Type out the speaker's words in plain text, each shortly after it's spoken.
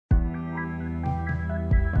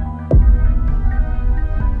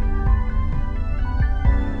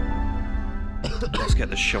get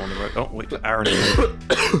this show on the road. Oh, wait for Aaron.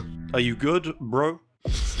 Are you good, bro?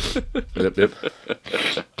 Yep, yep.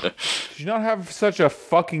 Did you not have such a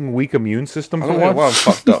fucking weak immune system I for don't know once? why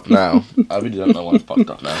I'm fucked up now. I really don't know why I'm fucked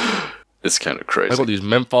up now. It's kind of crazy. I got these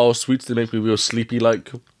menthol sweets that make me real sleepy,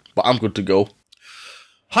 like, but I'm good to go.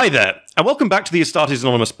 Hi there, and welcome back to the Astartes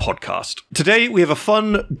Anonymous podcast. Today we have a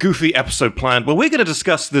fun, goofy episode planned where we're going to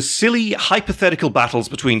discuss the silly, hypothetical battles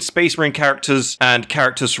between Space Marine characters and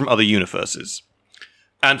characters from other universes.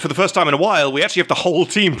 And for the first time in a while, we actually have the whole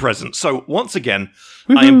team present. So once again,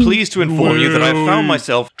 I am pleased to inform you that I have found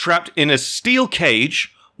myself trapped in a steel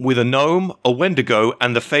cage with a gnome, a Wendigo,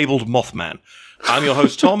 and the fabled Mothman. I'm your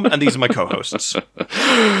host, Tom, and these are my co-hosts.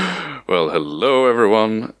 Well, hello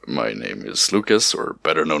everyone. My name is Lucas, or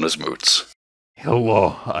better known as Moots.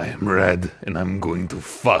 Hello, I am Red, and I'm going to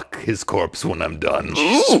fuck his corpse when I'm done.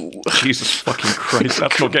 Ooh. Jesus fucking Christ,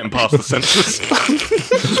 that's not getting past the census.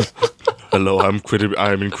 Hello, I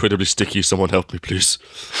am incredibly sticky. Someone help me, please.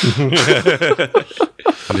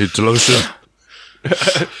 I need the lotion.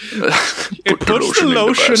 It puts the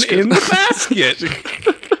lotion in the basket.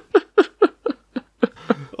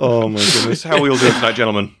 Oh my goodness. How are we all doing tonight,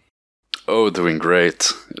 gentlemen? Oh, doing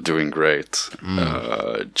great. Doing great.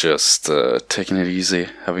 Just taking it easy,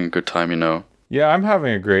 having a good time, you know. Yeah, I'm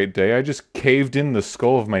having a great day. I just caved in the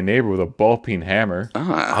skull of my neighbor with a ball-peen hammer.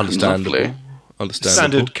 Ah, Understandable. lovely. Understandable.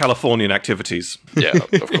 Standard Californian activities. Yeah,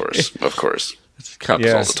 of course. Of course. Happens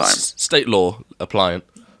Yeah. all the time. State law applying.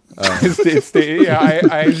 I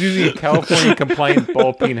was using a California compliant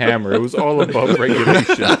ball-peen hammer. It was all above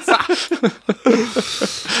regulations.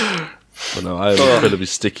 But no, I am incredibly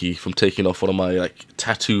sticky from taking off one of my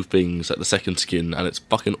tattoo things at the second skin, and it's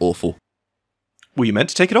fucking awful. Were you meant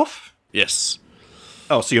to take it off? Yes.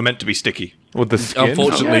 Oh, so you're meant to be sticky. With the skin?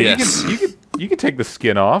 Unfortunately, Yeah, yes. You can take the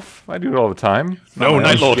skin off. I do it all the time. No, Not my own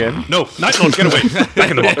Night Lord. skin. No, Night Lord, get away.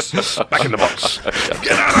 Back in the box. Back in the box.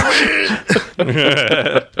 Get out of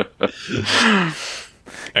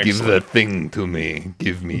me. Give the thing to me.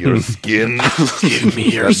 Give me your skin. Give me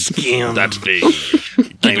your skin. That thing.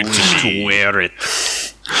 I wish to wear it.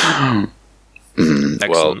 Excellent.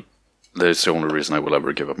 Well, that's the only reason I will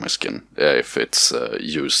ever give up my skin. If it's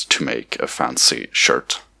used to make a fancy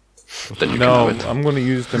shirt. Then you No, can have it. I'm going to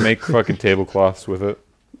use to make fucking tablecloths with it.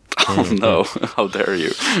 Oh no, how dare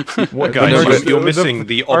you. What, Guys, you're missing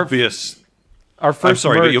the obvious... Our first I'm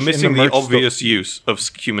sorry, but merch you're in missing the merch store- obvious use of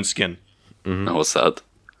human skin. What's that?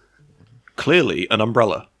 Clearly, an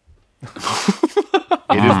umbrella.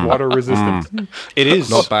 It is water resistant. It is.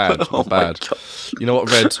 Not bad, not my bad. God. You know what,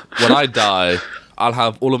 Red? When I die, I'll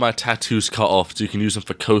have all of my tattoos cut off so you can use them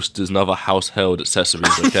for coasters and other household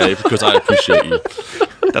accessories, okay? Because I appreciate you.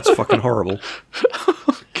 That's fucking horrible.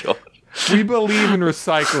 God. We believe in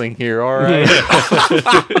recycling here, alright?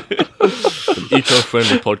 An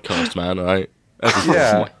eco-friendly podcast, man, alright?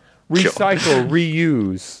 Yeah. Recycle,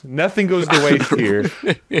 reuse. Nothing goes to waste here.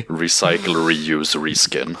 Recycle, reuse,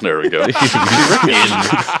 reskin. There we go.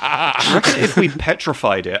 I reckon if we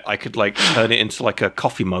petrified it, I could turn it into a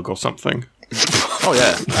coffee mug or something. Oh,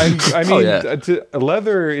 yeah. I mean, yeah.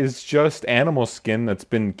 Leather is just animal skin that's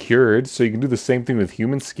been cured, so you can do the same thing with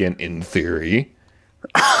human skin, in theory.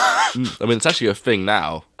 I mean, it's actually a thing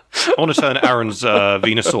now. I want to turn Aaron's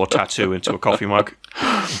Venusaur tattoo into a coffee mug.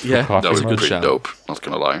 Yeah, coffee That was mug. good pretty shout. dope, not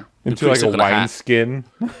gonna lie. Into pretty like a sick on a wine hat. skin.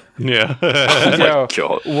 Yeah. Yeah,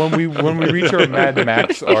 God. when we reach our Mad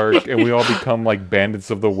Max arc and we all become like bandits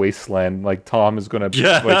of the wasteland, like Tom is gonna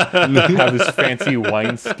have this fancy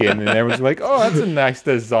wine skin, and everyone's like, "Oh, that's a nice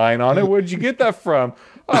design on it. Where'd you get that from?"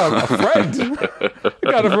 Oh, a friend. I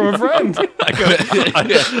got it from a friend.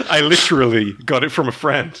 I literally got it from a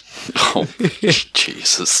friend. Oh,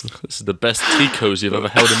 Jesus. This is the best tea cozy I've ever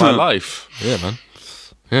held in my life. Yeah, man.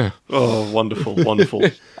 Yeah. Oh, wonderful, wonderful.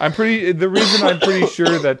 The reason I'm pretty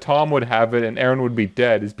sure that Tom would have it and Aaron would be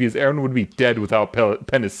dead is because Aaron would be dead without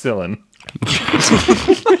penicillin.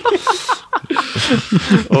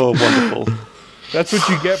 Oh, wonderful. That's what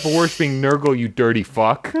you get for worse being Nurgle, you dirty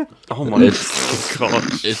fuck. Oh my god.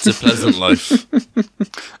 It's a pleasant life.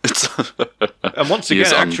 And once He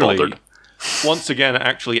is again, unbothered.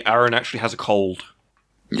 Aaron actually has a cold.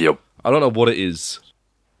 Yep. I don't know what it is.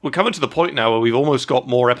 We're coming to the point now where we've almost got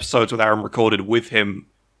more episodes with Aaron recorded with him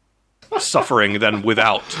suffering than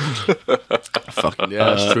without. Fucking yeah,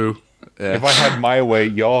 that's true. Yeah. If I had my way,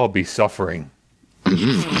 y'all be suffering.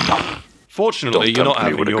 Fortunately, Don't you're not tempt me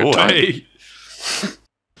having with a your good time. way.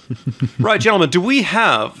 Right, gentlemen, do we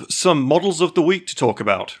have some models of the week to talk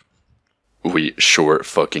about? We sure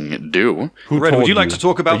fucking do. Who Red, would told you like to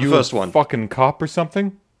talk about Are the you first a one? fucking cop or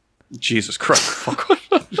something? Jesus Christ, fuck off.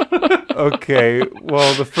 Okay,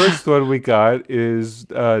 well, the first one we got is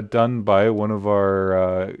done by one of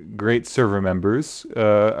our great server members,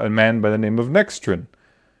 a man by the name of Nextrin,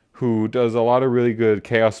 who does a lot of really good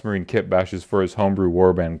Chaos Marine kit bashes for his homebrew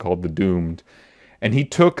warband called the Doomed. And he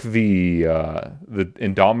took the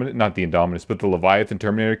Indominus, not the Indominus, but the Leviathan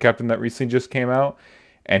Terminator Captain that recently just came out,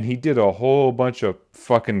 and he did a whole bunch of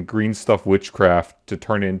fucking green stuff witchcraft to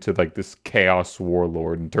turn into like this Chaos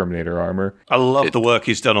Warlord and Terminator armor. I love the work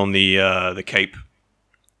he's done on the cape.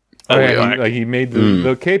 Oh, yeah, he made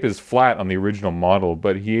the cape is flat on the original model,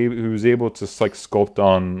 but he was able to like sculpt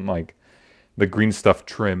on like the green stuff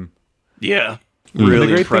trim. Yeah,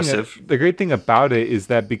 really impressive. The great thing about it is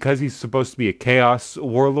that because he's supposed to be a Chaos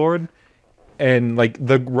Warlord, and like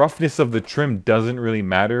the roughness of the trim doesn't really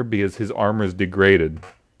matter because his armor is degraded.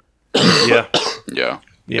 Yeah, Yeah,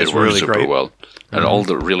 it's it works really super great. well, and all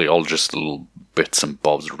just little bits and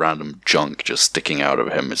bobs, random junk just sticking out of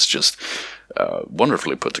him. It's just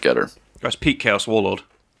wonderfully put together. That's peak Chaos Warlord.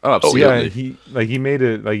 Oh, absolutely. Yeah, he made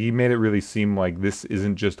it really seem like this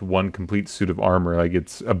isn't just one complete suit of armor. Like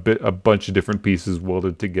it's a bunch of different pieces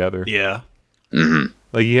welded together. Yeah.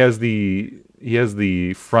 Like he has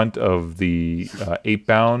the front of the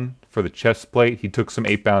 8-bound for the chest plate. He took some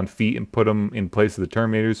 8-bound feet and put them in place of the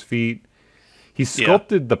Terminator's feet. He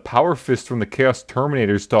sculpted the power fist from the Chaos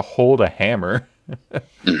Terminators to hold a hammer.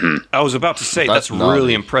 I was about to say that's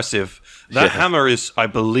really impressive. That hammer is, I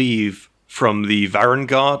believe, from the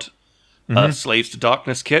Varangard Slaves to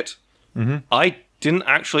Darkness kit. I didn't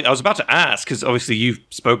actually... I was about to ask, because obviously you've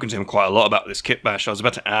spoken to him quite a lot about this kit bash. I was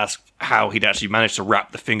about to ask how he'd actually managed to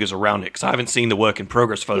wrap the fingers around it, because I haven't seen the work in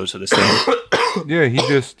progress photos of this thing. Yeah, he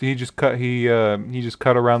just cut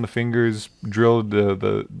around the fingers, drilled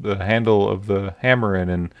the handle of the hammer in,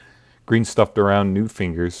 and green stuffed around new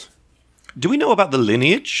fingers. Do we know about the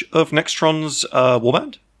lineage of Nextron's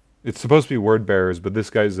warband? It's supposed to be word bearers, but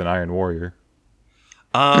this guy's an Iron Warrior.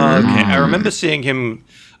 Okay. I remember seeing him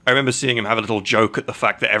have a little joke at the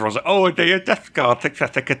fact that everyone's like, "Oh, they're Death Guard,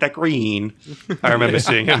 they're green." I remember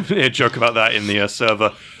seeing him joke about that in the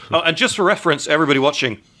server. Oh, and just for reference, everybody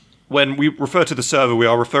watching, when we refer to the server, we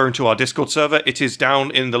are referring to our Discord server. It is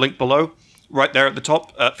down in the link below, right there at the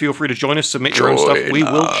top. Feel free to join us, submit your own stuff. We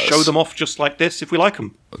will show them off just like this if we like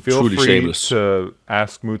them. Feel free to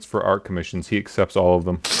ask Moots for art commissions. He accepts all of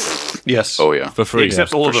them. Yes. Oh yeah, For free. He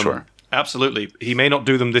accepts all of them. Sure. Absolutely. He may not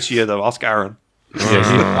do them this year, though. Ask Aaron.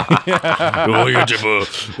 Oh, you're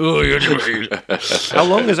How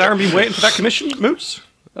long has Aaron been waiting for that commission, Moots?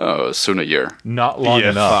 Oh, soon a year. Not long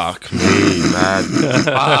enough. Fuck me, man.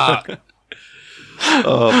 Fuck.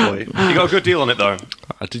 Oh, boy. You got a good deal on it, though.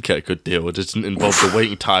 I did get a good deal. It didn't involve the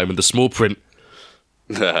waiting time and the small print.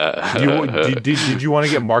 Did you want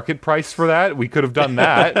to get market price for that? We could have done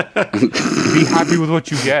that. Be happy with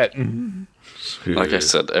what you get. Like I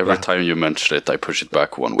said, every time you mention it, I push it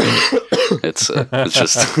back 1 week. It's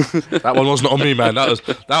just That one wasn't on me, man. That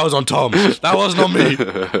was on Tom. That wasn't on me.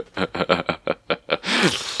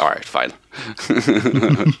 all right, fine.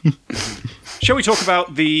 Shall we talk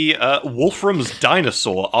about the Wolfram's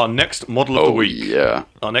Dinosaur, our next model of the week? Yeah,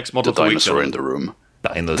 Our next model the of the week. dinosaur in the room.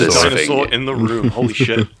 Dinosaur in the room. Holy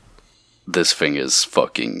shit. This thing is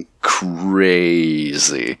fucking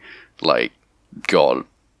crazy. Like, God,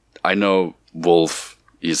 I know Wolf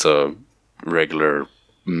is a regular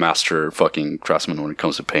master fucking craftsman when it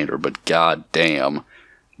comes to painter, but god damn,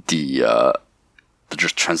 the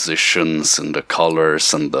just transitions and the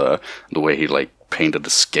colors and the way he like painted the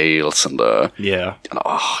scales and the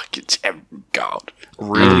God,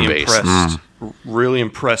 Really impressed. Really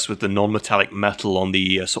impressed with the non-metallic metal on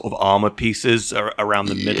the sort of armor pieces around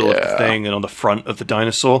the middle of the thing and on the front of the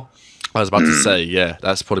dinosaur. I was about to say, yeah,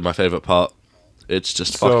 that's probably my favorite part. It's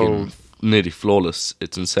just fucking nearly flawless.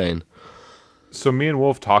 It's insane. So me and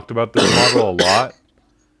Wolf talked about this model a lot,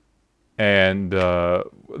 and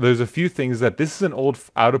there's a few things that this is an old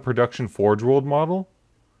out of production Forge World model.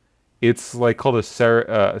 It's like called a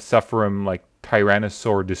Sephirim like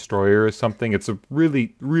Tyrannosaur Destroyer or something. It's a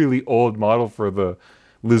really, really old model for the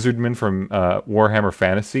Lizardman from Warhammer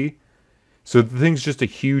Fantasy. So the thing's just a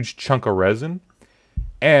huge chunk of resin.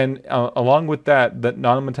 And along with that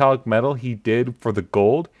non-metallic metal he did for the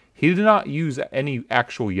gold, he did not use any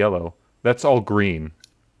actual yellow. That's all green.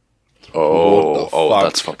 Oh,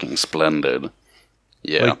 that's fucking splendid.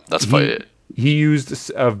 Yeah, Like, that's fine. He used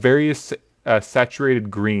various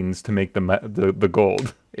saturated greens to make the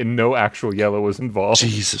gold, and no actual yellow was involved.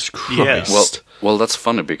 Jesus Christ. Yes. Well, that's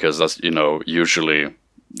funny because that's usually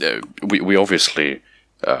we obviously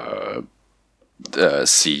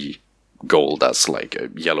see gold as like a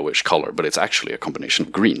yellowish color, but it's actually a combination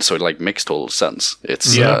of green, so it like makes total sense.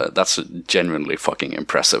 It's that's genuinely fucking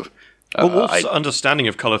impressive. Well, Wolf's understanding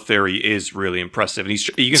of color theory is really impressive, and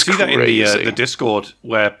you can see that in the Discord,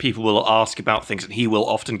 where people will ask about things, and he will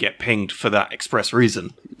often get pinged for that express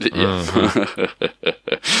reason. Yeah.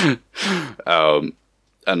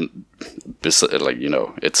 And like, you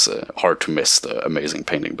know, it's hard to miss the amazing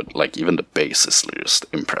painting, but like even the base is just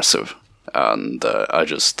impressive. And I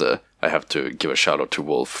have to give a shout out to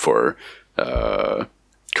Wolf for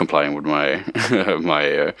complying with my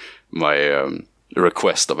my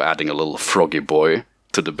request of adding a little froggy boy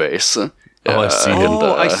to the base. I see him.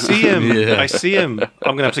 I see him. Yeah. I see him.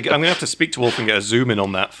 I'm gonna have to speak to Wolf and get a zoom in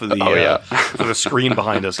on that for the for the screen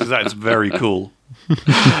behind us, because that is very cool.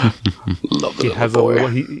 Love the little boy.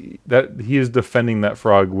 He is defending that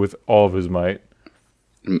frog with all of his might.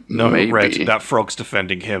 No, maybe. Red, that frog's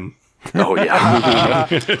defending him. Oh yeah,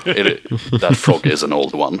 that frog is an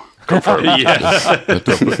old one. Confirmed. Yeah.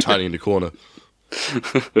 Don't put Tiny in the corner.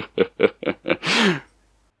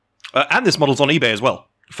 And this model's on eBay as well,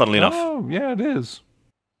 funnily enough. Oh, yeah, it is.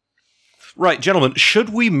 Right, gentlemen, should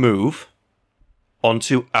we move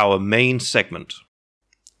onto our main segment?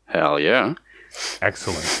 Hell yeah.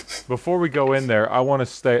 Excellent. Before we go in there, I want to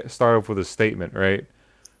start off with a statement, right?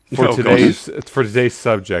 For today's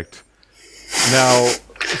subject. Now,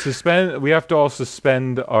 we have to all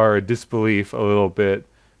suspend our disbelief a little bit,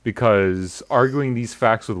 because arguing these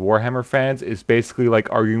facts with Warhammer fans is basically like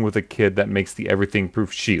arguing with a kid that makes the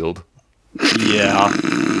everything-proof shield. Yeah.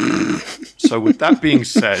 So with that being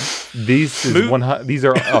said, these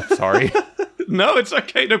are sorry. No, it's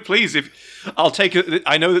okay. No, please. I'll take it.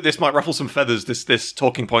 I know that this might ruffle some feathers, this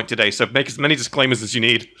talking point today, so make as many disclaimers as you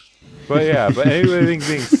need. But anything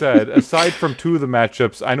being said, aside from two of the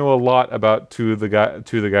matchups, I know a lot about two of the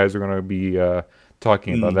guys we're going to be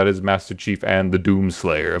talking about. That is Master Chief and the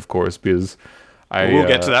Doomslayer, of course, because we'll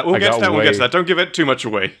get to that. We'll get to that. Don't give it too much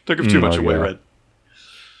away. Don't give too much away, Red.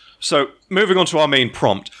 So, moving on to our main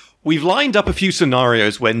prompt. We've lined up a few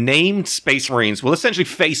scenarios where named Space Marines will essentially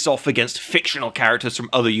face off against fictional characters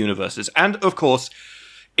from other universes. And, of course,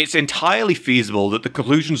 it's entirely feasible that the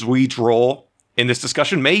conclusions we draw in this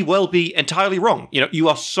discussion may well be entirely wrong. You know, you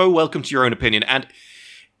are so welcome to your own opinion. And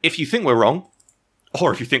if you think we're wrong,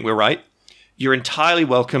 or if you think we're right, you're entirely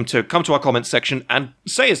welcome to come to our comments section and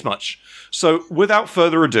say as much. So, without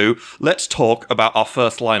further ado, let's talk about our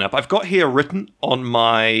first lineup. I've got here written on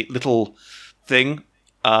my little thing,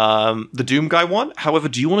 the Doom Guy one. However,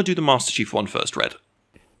 do you want to do the Master Chief one first, Red?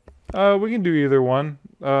 We can do either one.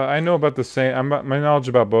 I know about the same. My knowledge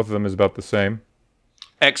about both of them is about the same.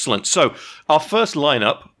 Excellent. So, our first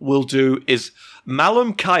lineup we'll do is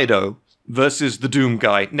Malum Caedo versus the Doom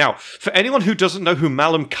Guy. Now, for anyone who doesn't know who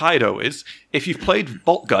Malum Caedo is, if you've played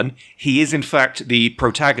Bolt Gun, he is in fact the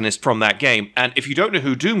protagonist from that game. And if you don't know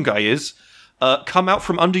who Doom Guy is, come out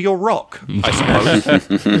from under your rock, I suppose.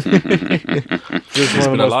 Just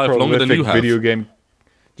one of the most prolific video game.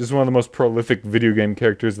 Just one of the most prolific video game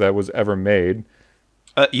characters that was ever made.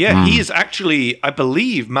 He is actually, I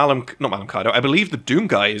believe, not Malum Caedo, I believe the Doom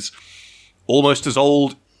Guy is almost as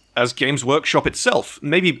old as Games Workshop itself.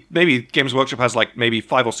 Maybe Games Workshop has like maybe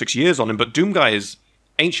 5 or 6 years on him, but Doom Guy is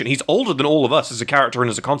ancient. He's older than all of us as a character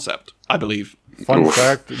and as a concept, I believe. Fun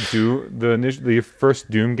fact: the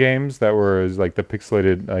first Doom games that were like the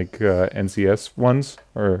pixelated like NCS ones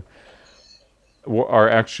are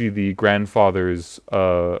actually the grandfathers,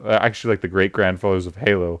 actually like the great grandfathers of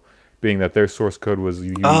Halo, being that their source code was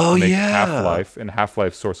used to make Half-Life, and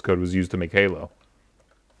Half-Life source code was used to make Halo.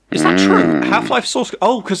 Is that true? Half-Life source...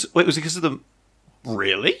 Oh, was it because of the...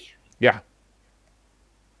 Really? Yeah.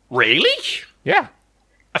 Really? Yeah.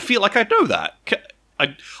 I feel like I know that.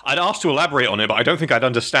 I'd ask to elaborate on it, but I don't think I'd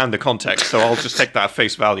understand the context, so I'll just take that at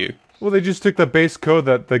face value. Well, they just took the base code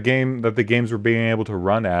that the games were being able to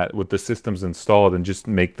run at with the systems installed and just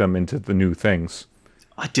make them into the new things.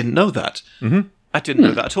 I didn't know that. Mm-hmm. I didn't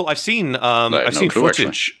know that at all. I've seen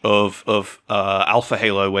footage of Alpha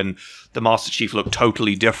Halo when the Master Chief looked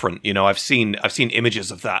totally different. You know, I've seen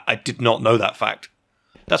images of that. I did not know that fact.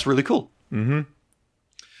 That's really cool. Mm-hmm.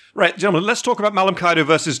 Right, gentlemen, let's talk about Malum Caedo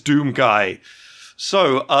versus Doom Guy.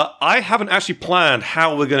 So, I haven't actually planned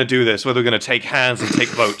how we're going to do this, whether we're going to take hands and take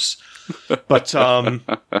votes. But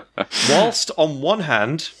whilst on one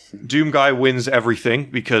hand, Doom Guy wins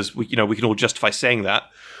everything because we can all justify saying that.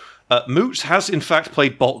 Moots has in fact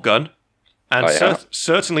played Bolt Gun, and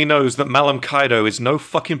certainly knows that Malum Caedo is no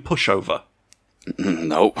fucking pushover.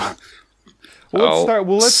 Nope. Well,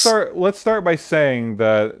 let's start by saying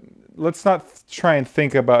that let's not try and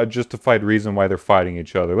think about a justified reason why they're fighting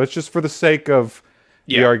each other. Let's just, for the sake of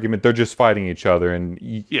the argument they're just fighting each other, and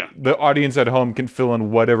the audience at home can fill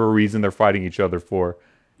in whatever reason they're fighting each other for.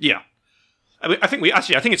 Yeah. I mean, I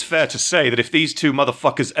think it's fair to say that if these two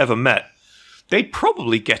motherfuckers ever met, they'd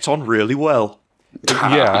probably get on really well.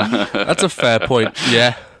 Yeah. That's a fair point.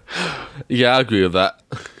 Yeah. Yeah, I agree with that.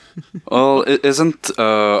 Well, isn't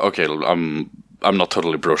okay? I'm not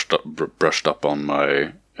totally brushed up on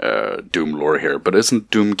my Doom lore here, but isn't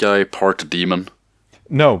Doom Guy part demon?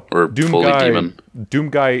 No, or fully demon? Doom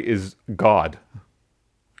Guy is God.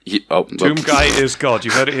 Doom Guy is God.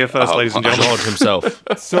 You heard it here first, ladies and gentlemen. God himself.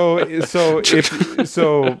 So the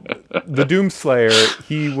Doomslayer,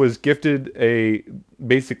 he was gifted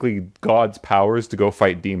basically God's powers to go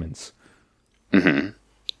fight demons. Mm-hmm.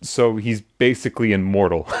 So he's basically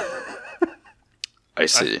immortal. I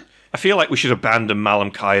see. I feel like we should abandon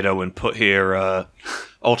Malum Caedo and put here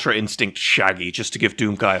Ultra Instinct Shaggy just to give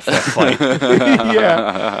Doom Guy a fair fight.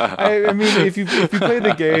 Yeah, I mean, if you play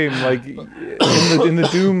the game, like in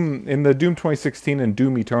the Doom 2016 and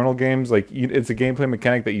Doom Eternal games, like it's a gameplay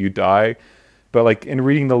mechanic that you die, but like in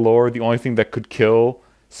reading the lore, the only thing that could kill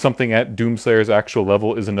something at Doomslayer's actual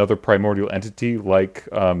level is another primordial entity, like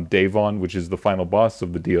Davon, which is the final boss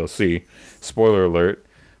of the DLC. Spoiler alert,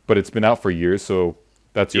 but it's been out for years, so.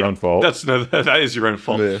 That's your own fault. That is your own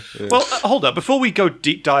fault. Yeah. Well, hold up. Before we go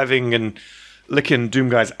deep diving and licking Doom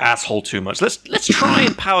Guy's asshole too much, let's try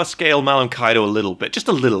and power scale Malum Caedo a little bit, just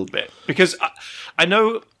a little bit, because I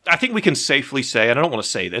think we can safely say, and I don't want to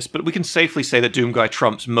say this, but we can safely say that Doom Guy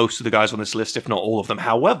trumps most of the guys on this list, if not all of them.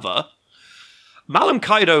 However, Malum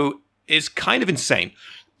Caedo is kind of insane.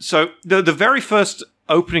 So the very first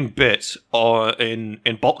opening bit in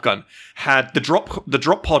Boltgun had the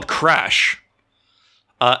drop pod crash.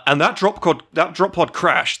 And that drop pod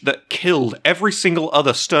crash that killed every single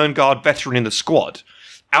other Stern Guard veteran in the squad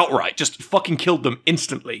outright, just fucking killed them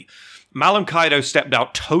instantly. Malum Caedo stepped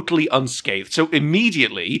out totally unscathed. So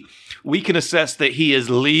immediately, we can assess that he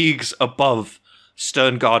is leagues above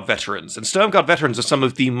Stern Guard veterans. And Stern Guard veterans are some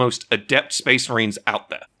of the most adept Space Marines out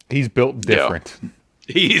there. He's built different. Yeah.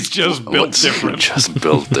 He's just built different. Just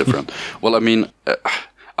built different. Well, I mean,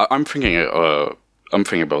 I'm thinking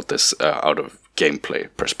about this out of gameplay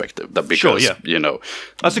perspective. That because,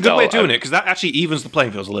 that's a good way of doing it, because that actually evens the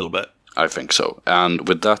playing fields a little bit. I think so. And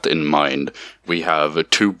with that in mind, we have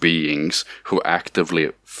two beings who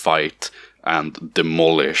actively fight and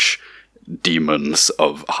demolish demons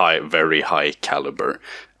of very high caliber.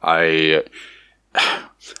 I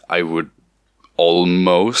would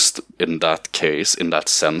almost, in that case, in that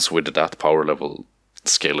sense, with that power level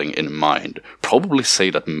scaling in mind, probably say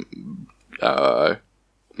that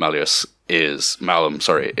Malum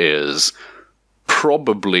is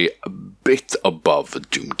probably a bit above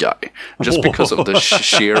Doom Guy, just because of the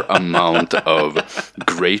sheer amount of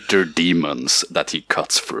greater demons that he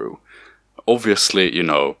cuts through. Obviously,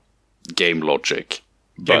 game logic.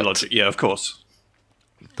 Yeah, of course.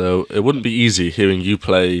 Though it wouldn't be easy hearing you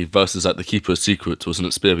play versus the Keeper's Secret was an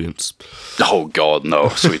experience. Oh God, no,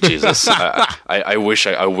 sweet Jesus! I wish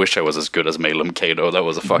I was as good as Malum Caedo. That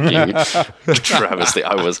was a fucking travesty.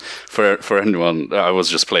 I was for anyone. I was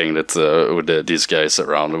just playing it with these guys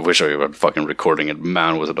around. I wish I were fucking recording it.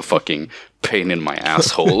 Man, was it a fucking pain in my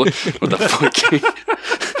asshole with the fucking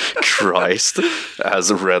Christ,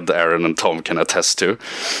 as Red, Aaron, and Tom can attest to.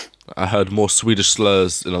 I heard more Swedish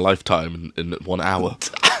slurs in a lifetime in 1 hour.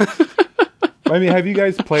 I mean, have you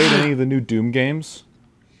guys played any of the new Doom games?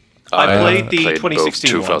 I played the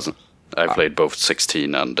 2016 one. I played both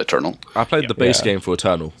 16 and Eternal. I played the base game for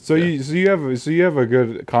Eternal. So you have a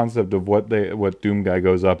good concept of what Doom Guy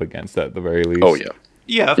goes up against at the very least. Oh yeah.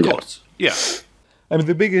 Yeah, of course. Yeah. I mean,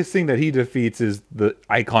 the biggest thing that he defeats is the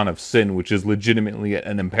Icon of Sin, which is legitimately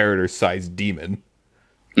an Imperator-sized demon.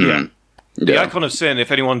 Yeah. The Icon of Sin, if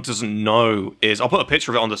anyone doesn't know, I'll put a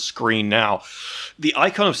picture of it on the screen now. The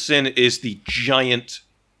Icon of Sin is the giant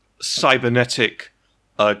cybernetic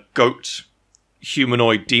goat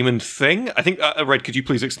humanoid demon thing. I think, Red, could you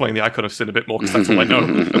please explain the Icon of Sin a bit more? Because that's all I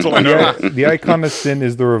know. That's all I know. Yeah, the Icon of Sin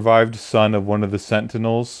is the revived son of one of the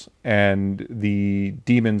Sentinels, and the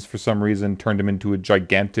demons, for some reason, turned him into a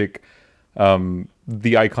gigantic...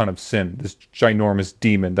 the Icon of Sin, this ginormous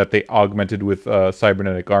demon that they augmented with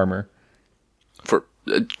cybernetic armor. For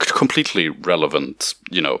completely relevant,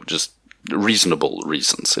 just reasonable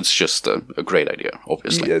reasons. It's just a great idea,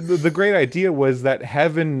 obviously. Yeah, the great idea was that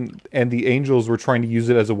heaven and the angels were trying to use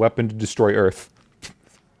it as a weapon to destroy Earth.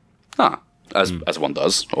 As one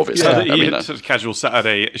does, obviously. Yeah, sort of casual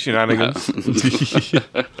Saturday shenanigans.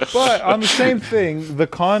 But on the same thing, the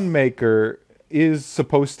Con Maker is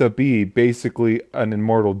supposed to be basically an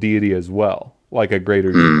immortal deity as well, like a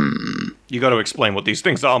greater deity. You got to explain what these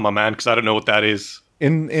things are, my man, because I don't know what that is.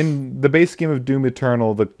 In the base game of Doom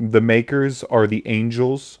Eternal, the makers are the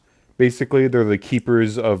angels. Basically, they're the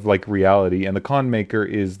keepers of like reality, and the Con Maker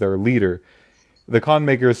is their leader. The Con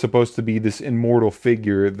Maker is supposed to be this immortal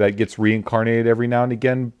figure that gets reincarnated every now and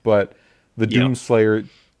again, but the Doomslayer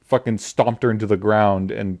fucking stomped her into the ground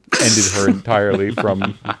and ended her entirely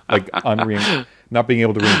from like not being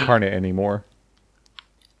able to reincarnate anymore.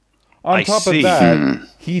 On top of that,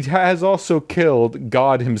 he has also killed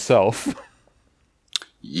God himself.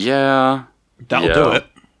 Yeah. That'll do it.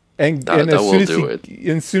 And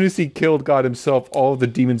as soon as he killed God himself, all of the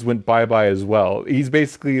demons went bye-bye as well. He's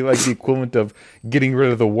basically like the equivalent of getting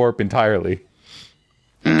rid of the warp entirely.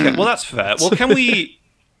 Okay, well, that's fair. Well, can we...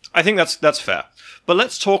 I think that's fair. But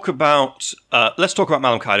let's talk about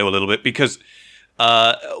Malum Caedo a little bit, because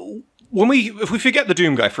if we forget the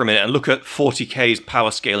Doom guy for a minute and look at 40k's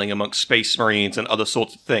power scaling amongst Space Marines and other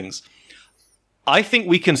sorts of things, I think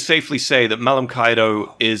we can safely say that Malum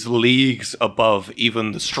Caedo is leagues above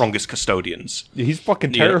even the strongest custodians. He's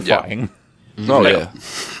fucking terrifying. Yeah.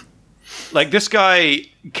 Like, this guy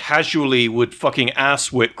casually would fucking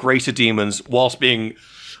ass whip greater demons whilst being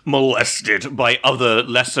molested by other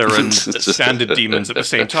lesser and standard demons at the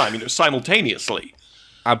same time, simultaneously.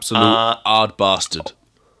 Absolute odd bastard.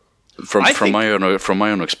 From my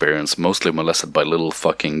own experience, mostly molested by little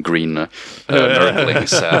fucking green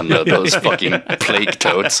nerdlings and those fucking plague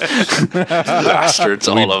toads, bastards,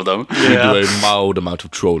 all of them. We do a mild amount of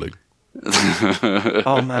trolling.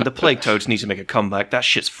 Oh man, the plague toads need to make a comeback. That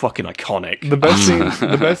shit's fucking iconic. The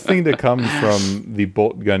best thing to come from the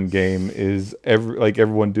bolt gun game is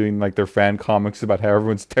everyone doing like their fan comics about how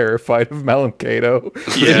everyone's terrified of Malum Caedo.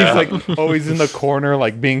 Yeah, he's like always in the corner,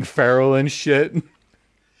 like being feral and shit.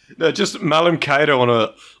 No, just Malum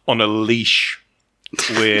Caedo on a leash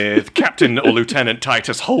with Captain or Lieutenant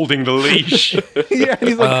Titus holding the leash. Yeah,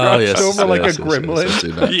 he's like crouched over like a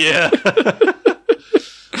gremlin. Yeah.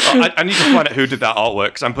 I need to find out who did that artwork,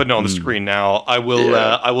 because I'm putting it on the screen now. I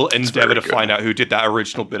will endeavor to find out who did that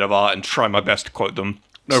original bit of art and try my best to quote them.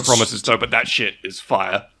 No promises though, but that shit is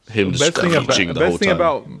fire. Him the best thing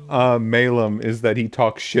about Malum is that he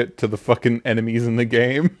talks shit to the fucking enemies in the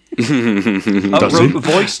game.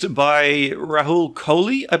 Voiced by Rahul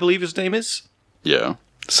Kohli, I believe his name is. Yeah,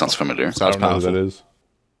 sounds familiar. Sounds powerful. Who that is.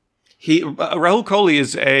 Rahul Kohli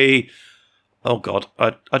is a... Oh god,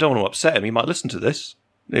 I don't want to upset him. He might listen to this.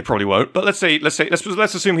 He probably won't. But let's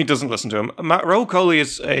assume he doesn't listen to him. Rahul Kohli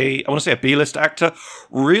is I want to say a B-list actor.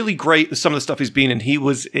 Really great. Some of the stuff he's been in. He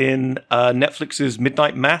was in Netflix's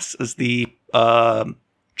Midnight Mass as the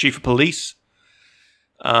chief of police.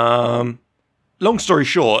 Long story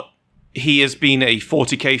short, he has been a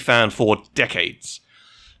 40k fan for decades.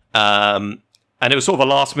 And it was sort of a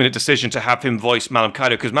last-minute decision to have him voice Malum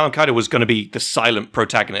Caedo, because Malum Caedo was going to be the silent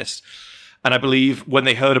protagonist. And I believe when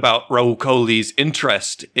they heard about Rahul Kohli's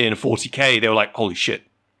interest in 40k, they were like, holy shit,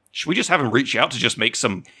 should we just have him reach out to just make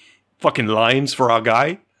some fucking lines for our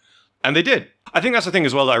guy? And they did. I think that's the thing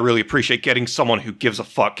as well that I really appreciate, getting someone who gives a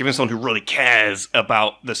fuck, giving someone who really cares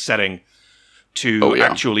about the setting to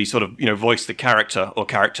actually sort of, voice the character or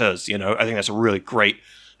characters, I think that's a really great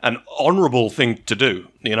and honorable thing to do,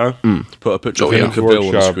 Put a picture of him and Cavill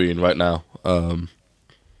on the screen right now.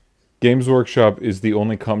 Games Workshop is the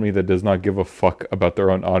only company that does not give a fuck about their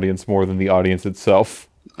own audience more than the audience itself.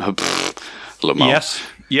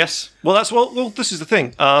 Yes. Well, this is the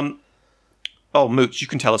thing. Mooch, you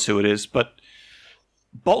can tell us who it is, but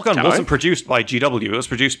Boltgun wasn't produced by GW. It was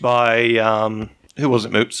produced by who was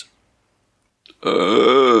it, Moots?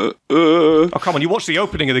 Oh, come on, you watched the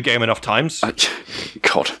opening of the game enough times.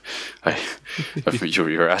 God,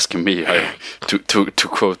 you're asking me to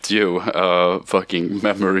quote you, fucking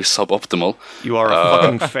memory suboptimal. You are a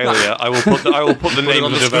fucking failure. I will put the name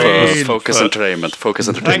of the developer. Focus entertainment.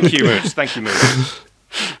 Thank you, Moots.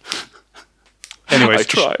 Anyways,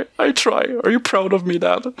 I try. Are you proud of me,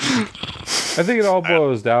 Dad? I think it all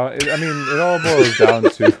boils down. It all boils down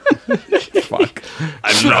to. Fuck.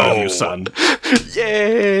 I'm proud of you, son.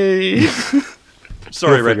 Yay!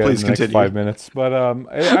 Sorry, Red. Please continue. 5 minutes, but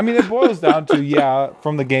it boils down to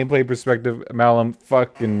from the gameplay perspective, Malum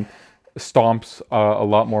fucking stomps a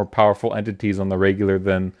lot more powerful entities on the regular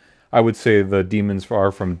than I would say the demons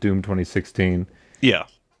are from Doom 2016. Yeah.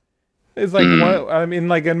 It's like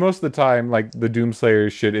and most of the time, like the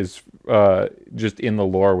Doomslayer shit is just in the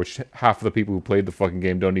lore, which half of the people who played the fucking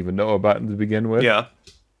game don't even know about to begin with. Yeah.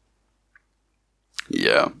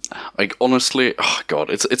 Yeah. Like honestly, oh god,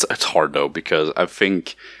 it's hard though, because I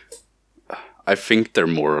think they're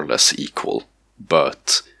more or less equal,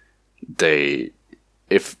 but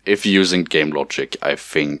if using game logic, I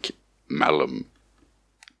think Malum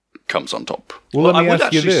comes on top. Well, let I me would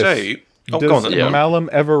ask you actually this. say... Oh, go Does on then. Yeah. Malum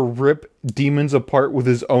ever rip demons apart with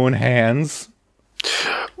his own hands?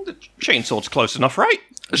 Chainsaw's close enough, right?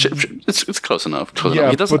 It's close enough. Close Yeah,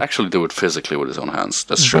 enough. He doesn't but- actually do it physically with his own hands.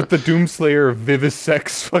 That's true. But the Doomslayer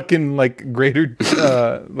vivisects fucking like greater,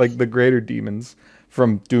 like the greater demons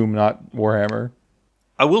from Doom, not Warhammer.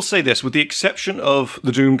 I will say this, with the exception of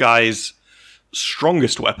the Doom guy's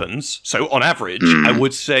strongest weapons, so on average, I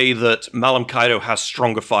would say that Malum Caedo has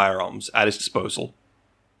stronger firearms at his disposal.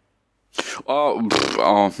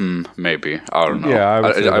 Maybe. I don't know. Yeah, I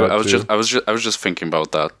would say that I was just thinking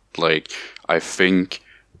about that. Like, I think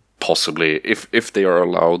possibly if they are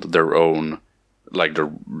allowed their own, like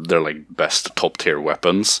their like best top tier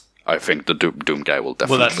weapons, I think the Doom guy will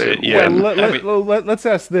definitely that's it, yeah. win. Let's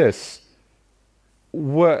ask this.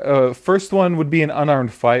 What first one would be an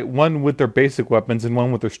unarmed fight, one with their basic weapons and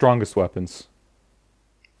one with their strongest weapons.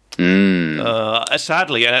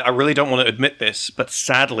 Sadly, and I really don't want to admit this, but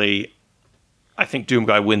sadly, I think Doom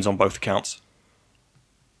guy wins on both accounts.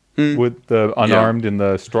 With the unarmed and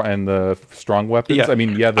the strong weapons. Yeah. I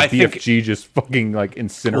mean, the I think- BFG just fucking like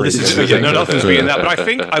incinerates. Well, this is everything. nothing's beating that, but I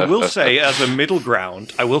think I will say as a middle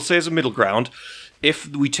ground,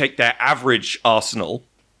 if we take their average arsenal,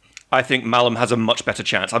 I think Malum has a much better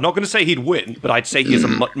chance. I'm not going to say he'd win, but I'd say he has a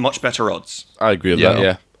much better odds. I agree with Yeah. that.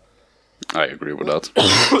 Yeah. I agree with that.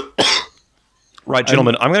 Right,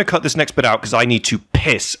 gentlemen, I'm going to cut this next bit out because I need to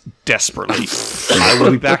piss desperately. I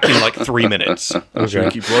will be back in like 3 minutes. Should we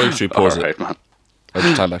keep rolling? Should we pause All it? right, man.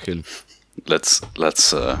 Let's time back in. Let's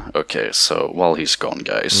okay, so while he's gone,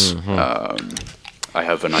 guys, I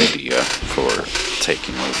have an idea for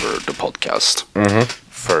taking over the podcast.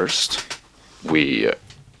 First, we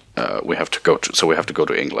have to go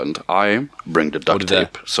to England. I bring the duct Already there.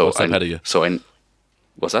 tape. So One step ahead of you.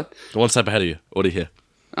 What's that? One step ahead of you. Already here.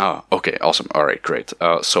 Ah, okay, awesome. All right, great.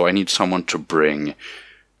 So I need someone to bring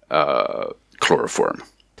chloroform.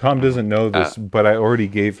 Tom doesn't know this, but I already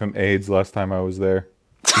gave him AIDS last time I was there.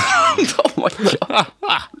 Oh my god!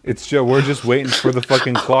 We're just waiting for the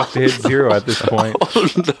fucking clock to hit 0 at this point. Oh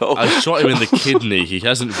no! I shot him in the kidney. He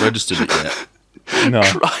hasn't registered it yet. No,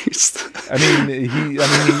 Christ! I mean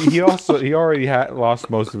he already lost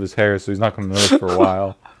most of his hair, so he's not going to notice for a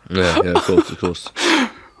while. Yeah, of course.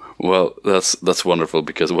 Well, that's wonderful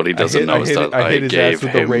because what he doesn't know is that I I hit his gave ass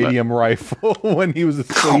with him. the radium rifle when he was Oh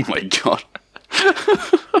asleep. my god!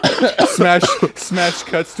 Smash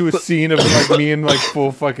cuts to a scene of like me in like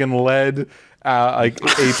full fucking lead, like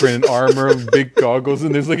apron and armor, big goggles,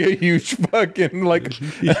 and there's like a huge fucking like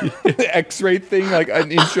X-ray thing like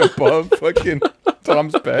an inch above fucking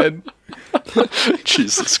Tom's bed.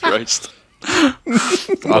 Jesus Christ!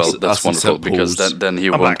 Well, that's wonderful because then he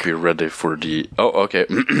won't back. be ready for the. Oh, okay.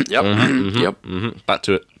 Yep. Yep. Back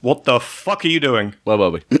to it. What the fuck are you doing? Where were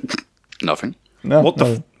we? Nothing. No, What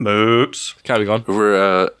the Moots? Carry on.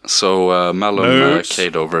 We're Malum Notes.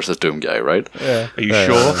 Caedo versus Doom guy, right? yeah. Are you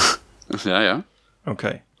sure? Yeah.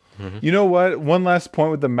 Okay. You know what? One last point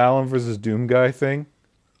with the Malum versus Doom guy thing.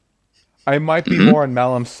 I might be more on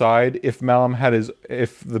Malum's side if Malum had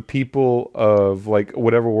if the people of like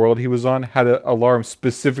whatever world he was on had an alarm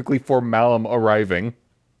specifically for Malum arriving.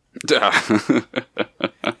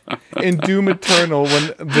 In Doom Eternal, when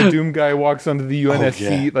the Doom guy walks onto the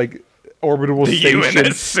UNSC like orbital The station,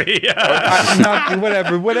 UNSC.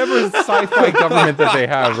 whatever sci-fi government that they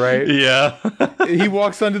have, right? Yeah. He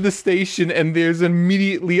walks onto the station and there's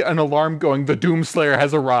immediately an alarm going, the Doomslayer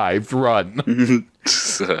has arrived, run.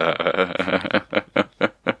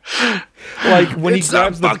 Like when he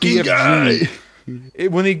grabs the BFG,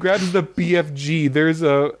 when he grabs the BFG, there's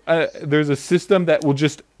a system that will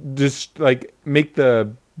just like make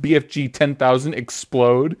the BFG 10,000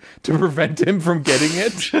 explode to prevent him from getting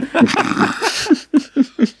it.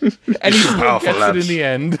 And he still Powerful, gets it in lads. the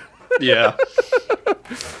end. Yeah.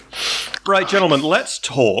 Right, gentlemen, let's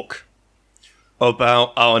talk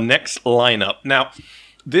about our next lineup. Now,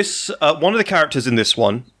 this one of the characters in this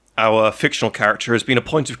one, our fictional character, has been a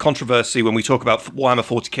point of controversy when we talk about Warhammer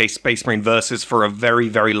 40k Space Marine versus for a very,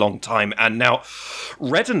 very long time. And now,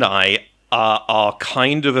 Red and I are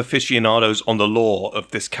kind of aficionados on the lore of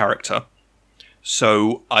this character.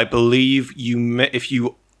 So I believe if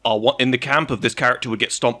you are in the camp of this character would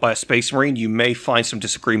get stomped by a Space Marine, you may find some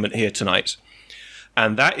disagreement here tonight.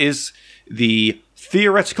 And that is the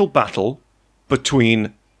theoretical battle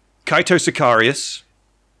between Cato Sicarius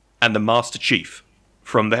and the Master Chief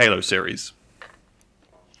from the Halo series.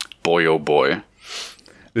 Boy, oh boy.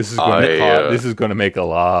 This is going to make a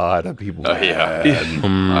lot of people mad.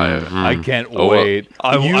 I can't wait.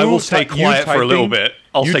 I will stay quiet for a little bit.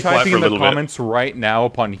 I'll stay quiet for a little bit. In the comments right now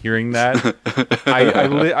upon hearing that,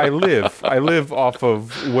 I live off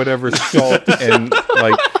of whatever salt and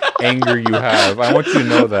like anger you have. I want you to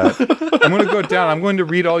know that. I'm going to go down. I'm going to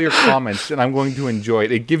read all your comments, and I'm going to enjoy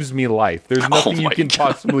it. It gives me life. There's nothing you can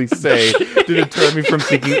possibly say to deter me from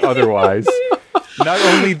thinking otherwise. Not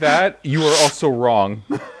only that, you are also wrong.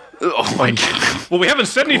 Oh my god. Well, we haven't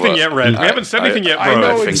said anything yet, Red. We haven't said anything yet, bro. I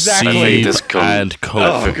know exactly.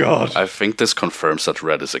 Oh god. I think this confirms that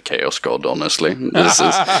Red is a chaos god, honestly. This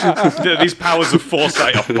is These powers of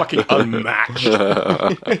foresight are fucking unmatched.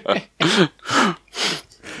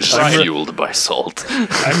 fueled by salt.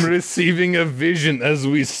 I'm receiving a vision as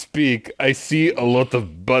we speak. I see a lot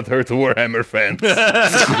of butthurt Warhammer fans.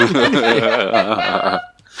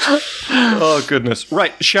 Oh, goodness.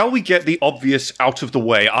 Right, shall we get the obvious out of the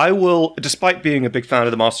way? I will, despite being a big fan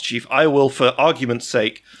of the Master Chief, I will, for argument's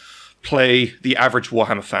sake, play the average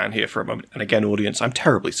Warhammer fan here for a moment. And again, audience, I'm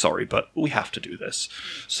terribly sorry, but we have to do this.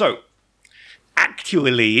 So,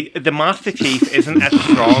 actually, the Master Chief isn't as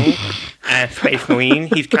strong as Space Marine.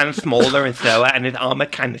 He's kind of smaller and slower, and his armor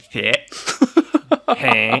kind of shit.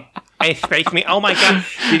 Hey. Hey, Space Marine. Oh my god.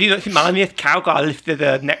 Did you not see Marnius Calgar lifted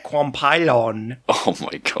the Necron pylon? Oh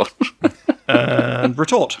my god. And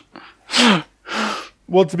retort.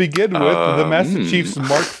 Well, to begin with, the Master Chief's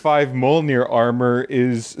Mark V Mjolnir armor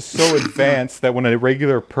is so advanced that when a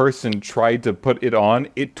regular person tried to put it on,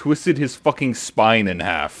 it twisted his fucking spine in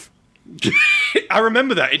half. I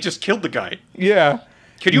remember that. It just killed the guy. Yeah.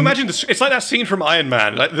 Can you imagine this? It's like that scene from Iron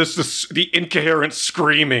Man. Like there's the incoherent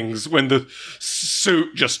screamings when the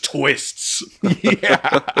suit just twists.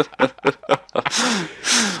 Yeah.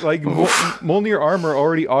 Like Mjolnir armor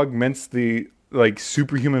already augments the like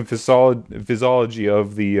superhuman physiology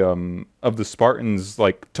of the Spartans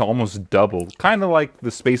like to almost double, kind of like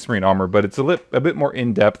the Space Marine armor, but it's a bit more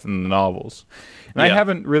in depth in the novels. And I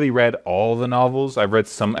haven't really read all the novels. I've read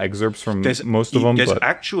some excerpts from most of them. It's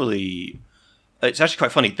actually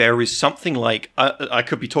quite funny. There is something like, I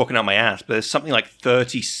could be talking out my ass, but there's something like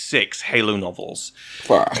 36 Halo novels.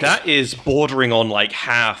 Fuck. That is bordering on like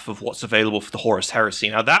half of what's available for the Horus Heresy.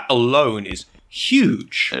 Now that alone is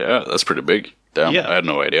huge. Yeah, that's pretty big. Damn, I had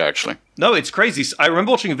no idea, actually. No, it's crazy. I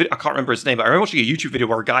remember watching a video, I can't remember his name, but I remember watching a YouTube video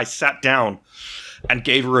where a guy sat down and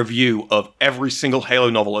gave a review of every single Halo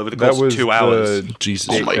novel over the course of 2 hours. Jesus.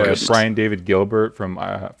 Oh my goodness. Brian David Gilbert from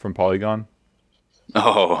Polygon.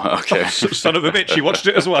 Oh, okay. Son of a bitch, he watched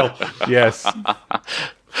it as well. Yes.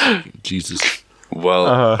 Jesus.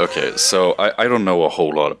 Well, okay, so I don't know a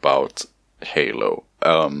whole lot about Halo.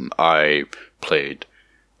 I played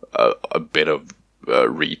a bit of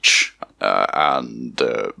Reach,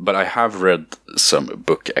 but I have read some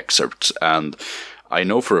book excerpts, and I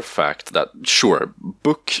know for a fact that, sure,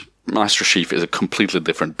 book Master Chief is a completely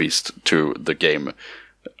different beast to the game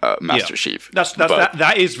Master Chief.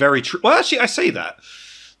 That is very true. Well, actually, I say that.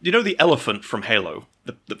 You know the elephant from Halo,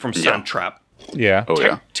 from Sandtrap?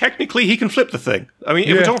 Yeah. Technically, he can flip the thing. I mean,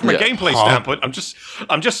 if we're talking from a gameplay standpoint,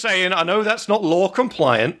 I'm just saying, I know that's not law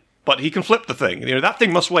compliant, but he can flip the thing. You know, that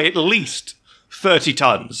thing must weigh at least 30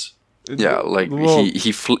 tons. Yeah, like,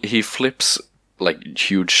 he flips like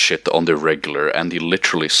huge shit on the regular, and he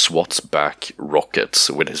literally swats back rockets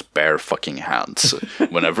with his bare fucking hands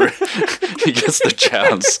whenever he gets the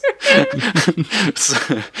chance.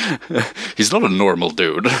 He's not a normal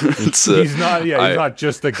dude. He's not. Yeah, he's not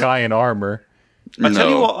just a guy in armor. I tell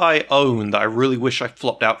you what I own that I really wish I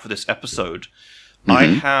flopped out for this episode. I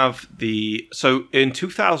have so in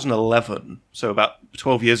 2011, so about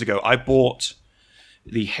 12 years ago, I bought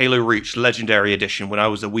the Halo Reach Legendary Edition when I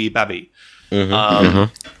was a wee baby. And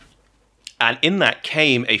in that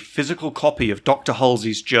came a physical copy of Dr.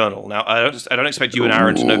 Halsey's journal. Now, I don't expect you and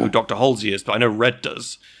Aaron to know who Dr. Halsey is, but I know Red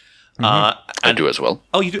does. I do as well.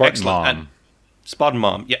 Oh, you do? Spartan Excellent. Mom. And Spartan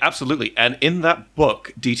Mom. Yeah, absolutely. And in that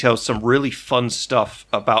book details some really fun stuff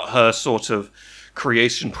about her sort of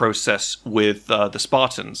creation process with the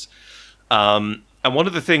Spartans. And one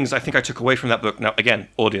of the things I think I took away from that book, now, again,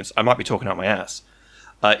 audience, I might be talking out my ass,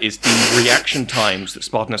 is the reaction times that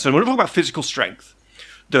Spartans have. So when we're talking about physical strength,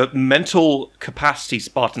 the mental capacity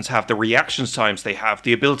Spartans have, the reaction times they have,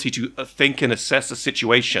 the ability to think and assess a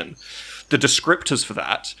situation, the descriptors for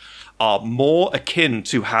that are more akin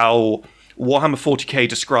to how Warhammer 40k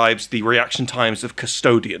describes the reaction times of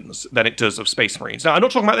custodians than it does of Space Marines. Now, I'm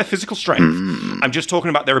not talking about their physical strength. I'm just talking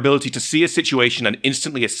about their ability to see a situation and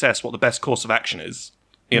instantly assess what the best course of action is.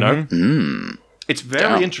 You know? It's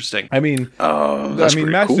very interesting. I mean, pretty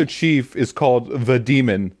Master cool. Chief is called the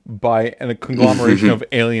Demon by a conglomeration of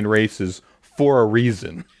alien races for a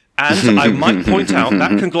reason. And I might point out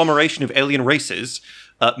that conglomeration of alien races,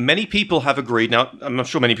 many people have agreed, now I'm not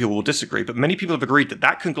sure many people will disagree, but many people have agreed that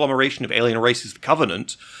that conglomeration of alien races, the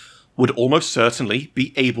Covenant, would almost certainly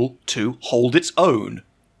be able to hold its own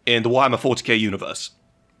in the Warhammer 40k universe.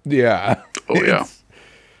 Yeah. Oh, yeah.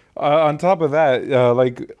 On top of that,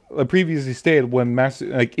 like I previously stated, when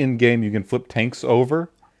in game you can flip tanks over.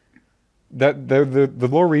 That the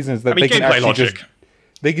lore reason is that they can gameplay actually logic.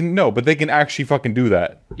 but they can actually fucking do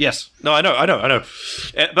that. Yes. No, I know.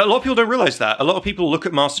 But a lot of people don't realize that. A lot of people look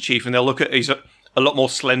at Master Chief and they'll look at he's a lot more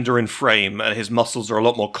slender in frame and his muscles are a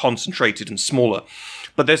lot more concentrated and smaller.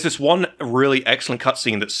 But there's this one really excellent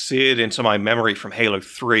cutscene that's seared into my memory from Halo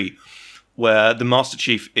 3 where the Master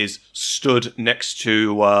Chief is stood next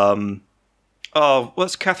to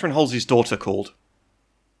what's Catherine Halsey's daughter called?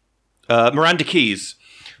 Miranda Keyes.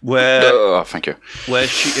 Thank you. Where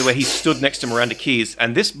he stood next to Miranda Keyes,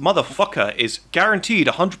 and this motherfucker is guaranteed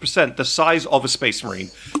 100% the size of a Space Marine.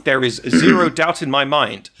 There is zero doubt in my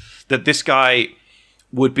mind that this guy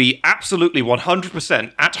would be absolutely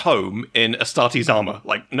 100% at home in Astartes armor.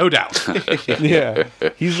 Like, no doubt. Yeah.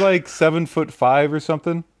 He's like 7'5" or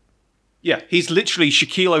something. Yeah, he's literally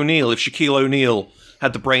Shaquille O'Neal if Shaquille O'Neal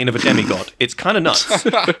had the brain of a demigod. It's kind of nuts.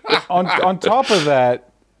 On top of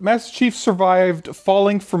that, Master Chief survived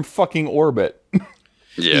falling from fucking orbit.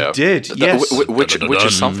 Yeah, He did, yes. Which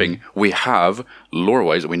is something we have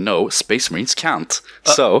lore-wise. We know Space Marines can't.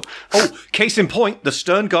 So, Case in point, the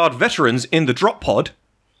Stern Guard veterans in the drop pod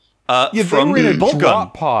Yeah, from they were in a Bolgun.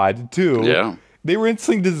 drop pod too. Yeah. They were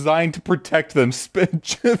instantly designed to protect them.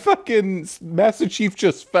 Fucking Master Chief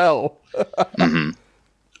just fell. but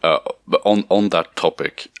on that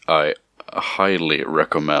topic, I highly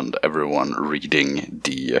recommend everyone reading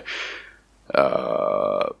the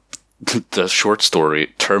short story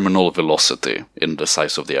 "Terminal Velocity" in the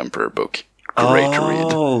Size of the Emperor book. Great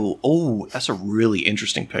read. Oh, that's a really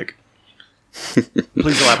interesting pick.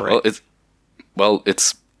 Please elaborate.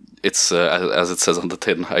 It's as it says on the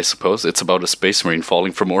tin, I suppose. It's about a space marine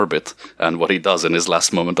falling from orbit and what he does in his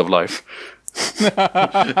last moment of life.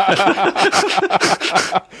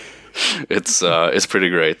 It's pretty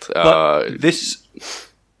great.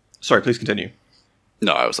 Sorry, please continue.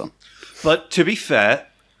 No, I was on. But to be fair,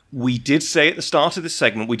 we did say at the start of this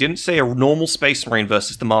segment, we didn't say a normal Space Marine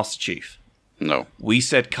versus the Master Chief. No. We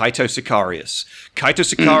said Cato Sicarius. Cato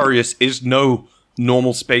Sicarius is no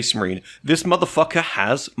normal Space Marine. This motherfucker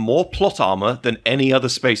has more plot armor than any other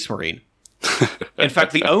Space Marine. In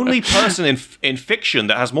fact, the only person in fiction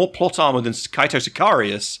that has more plot armor than Cato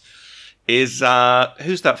Sicarius is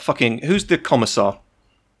who's the commissar?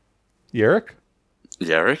 Yarrick?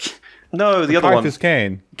 Yarrick? No, the other one. Caiaphas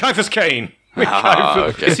Cain. Caiaphas Cain.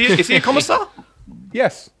 Okay. Is he a commissar?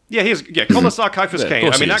 Yes. Yeah, he is. Yeah, Commissar Caiaphas Cain.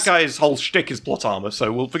 course I mean, he that is. guy's whole shtick is plot armor,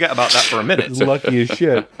 so we'll forget about that for a minute. Lucky as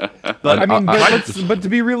shit. But I mean, but to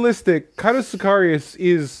be realistic, Cato Sicarius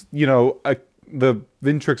is, the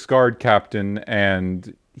Vintrix Guard captain,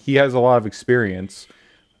 and he has a lot of experience.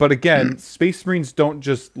 But again, Space Marines don't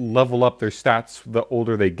just level up their stats the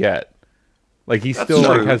older they get. Like, he still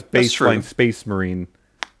true. has That's true. baseline Space Marine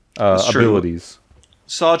true. abilities.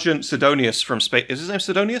 Sergeant Sidonius from Space... Is his name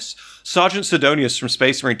Sidonius? Sergeant Sidonius from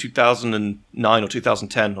Space Marine 2009 or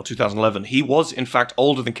 2010 or 2011. He was, in fact,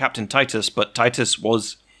 older than Captain Titus, but Titus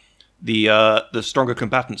was the stronger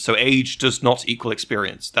combatant. So age does not equal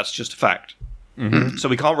experience. That's just a fact. Mm-hmm. So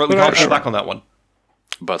we can't fall back on that one.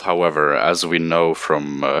 But however, as we know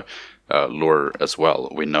from lore as well,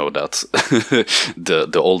 we know that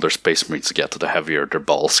the older Space Marines get, the heavier their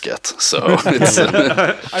balls get. So it's...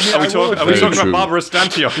 Are we talking about Barbara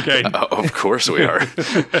Stantiok again? of course we are.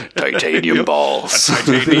 Titanium balls.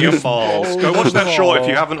 Titanium balls. Go watch that short if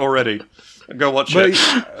you haven't already. Go watch it.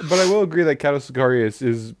 But I will agree that Cato Sicarius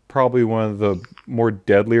is probably one of the more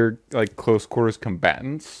deadlier, like, close quarters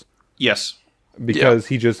combatants. Yes. Because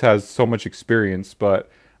he just has so much experience. But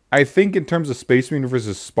I think in terms of Space Marine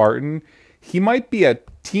versus Spartan, he might be a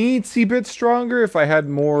teensy bit stronger if I had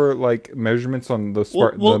more, like, measurements on the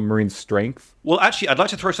the Marine's strength. Well, actually, I'd like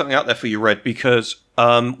to throw something out there for you, Red, because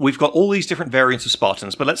we've got all these different variants of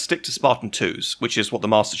Spartans, but let's stick to Spartan 2s, which is what the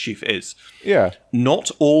Master Chief is. Yeah.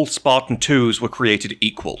 Not all Spartan 2s were created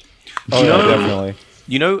equal. Oh, yeah, definitely.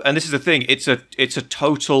 You know, and this is the thing, it's a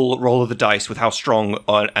total roll of the dice with how strong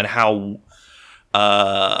and how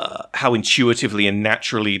intuitively and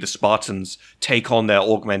naturally the Spartans take on their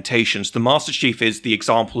augmentations. The Master Chief is the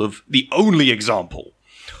only example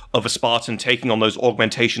of a Spartan taking on those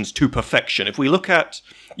augmentations to perfection. If we look at...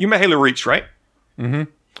 You met Halo Reach, right? Do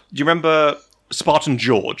you remember Spartan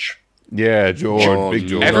George? Yeah, George, big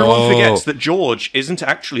George. Everyone forgets that George isn't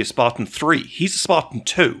actually a Spartan 3. He's a Spartan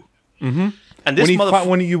 2. Mm-hmm. And this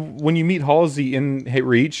when you meet Halsey in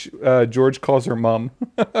Reach, George calls her mum.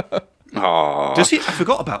 Does he? I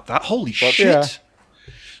forgot about that. Holy shit. Yeah.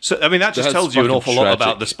 So, I mean, that just tells you an awful lot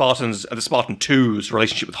about the Spartans and the Spartan 2's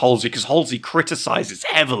relationship with Halsey, because Halsey criticizes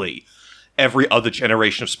heavily every other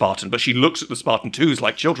generation of Spartan, but she looks at the Spartan 2s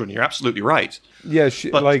like children. You're absolutely right. Yeah,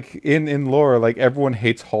 like in lore, like everyone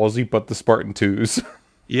hates Halsey but the Spartan 2s.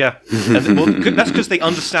 Yeah. And, that's because they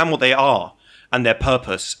understand what they are and their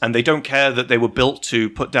purpose, and they don't care that they were built to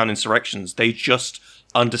put down insurrections. They just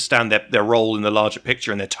understand their role in the larger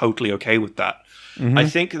picture, and they're totally okay with that. Mm-hmm. I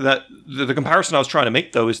think that the comparison I was trying to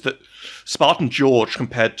make, though, is that Spartan George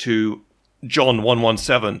compared to John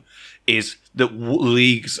 117 is that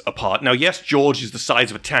leagues apart. Now, yes, George is the size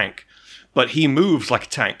of a tank, but he moves like a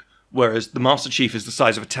tank, whereas the Master Chief is the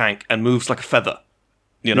size of a tank and moves like a feather.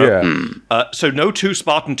 You know? Yeah. So no two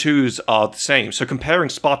Spartan 2s are the same. So comparing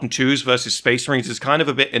Spartan 2s versus Space Marines is kind of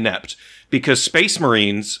a bit inept, because Space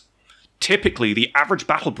Marines, typically, the average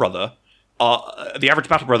battle brothers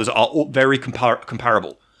are all very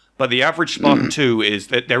comparable. But the average Spartan 2 is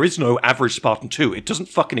that there is no average Spartan 2. It doesn't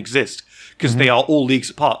fucking exist, because they are all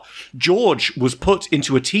leagues apart. George was put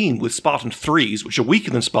into a team with Spartan 3s, which are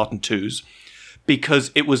weaker than Spartan 2s,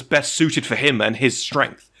 because it was best suited for him and his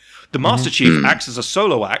strength. The Master Chief acts as a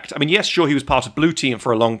solo act. I mean, yes, sure, he was part of Blue Team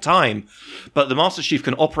for a long time, but the Master Chief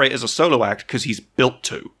can operate as a solo act because he's built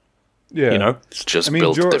to. Yeah, you know, it's just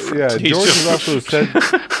built different. Yeah,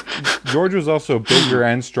 George was also bigger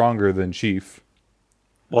and stronger than Chief.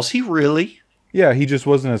 Was he really? Yeah, he just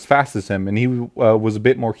wasn't as fast as him, and he was a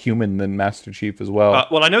bit more human than Master Chief as well.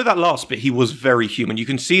 Well, I know that last bit, he was very human. You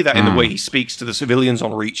can see that in the way he speaks to the civilians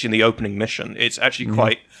on Reach in the opening mission. It's actually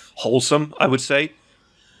quite wholesome, I would say.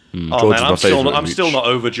 Oh man, I'm still not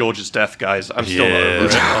over George's death, guys. I'm still not over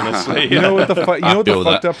it, honestly. You know what the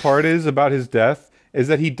fucked up part is about his death? Is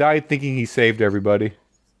that he died thinking he saved everybody.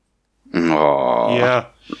 Aww. Yeah.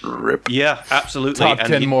 Rip. Yeah, absolutely. Top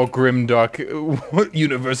 10 more grimdark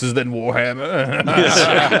universes than Warhammer.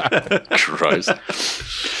 Christ.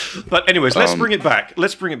 But anyways, let's bring it back.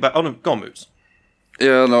 Oh no, go on, Moves.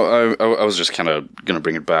 Yeah, no, I was just kind of going to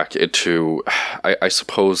bring it back to, I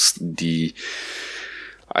suppose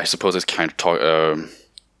it's kind of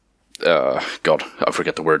God, I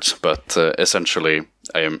forget the words, but essentially,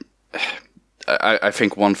 I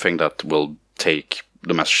think one thing that will take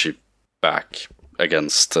the Master Chief back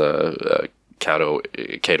against Cato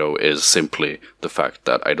is simply the fact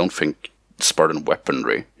that I don't think Spartan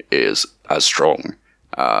weaponry is as strong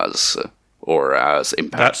as or as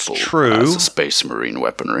impactful as Space Marine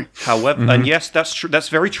weaponry. However, and yes, that's true. That's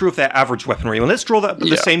very true of their average weaponry. And let's draw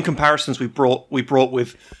the same comparisons we brought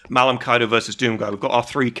with Malum, Caedo versus Doomguy. We've got our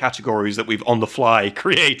three categories that we've on the fly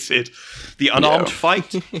created: the unarmed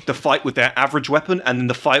fight, the fight with their average weapon, and then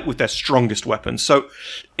the fight with their strongest weapon. So,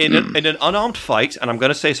 in an unarmed fight, and I'm going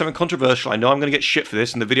to say something controversial. I know I'm going to get shit for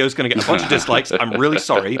this, and the video is going to get a bunch of dislikes. I'm really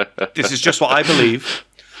sorry. This is just what I believe.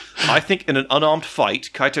 I think in an unarmed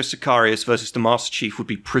fight, Cato Sicarius versus the Master Chief would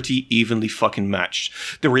be pretty evenly fucking matched.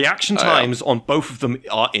 The reaction times on both of them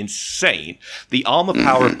are insane. The armor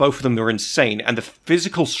power of both of them are insane, and the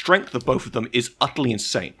physical strength of both of them is utterly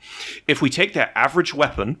insane. If we take their average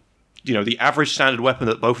weapon, you know, the average standard weapon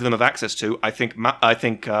that both of them have access to, I think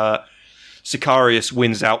Sicarius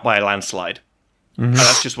wins out by a landslide. And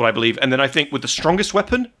that's just what I believe. And then I think with the strongest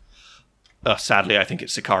weapon, sadly, I think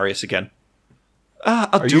it's Sicarius again.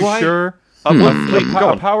 Are you sure?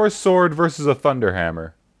 A power sword versus a thunder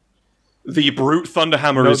hammer. The brute thunder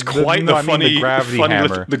hammer is quite the funny gravity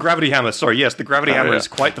hammer. The gravity hammer. Sorry, yes, the gravity hammer is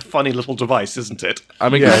quite the funny little device, isn't it? I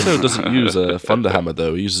mean, Cato doesn't use a thunder hammer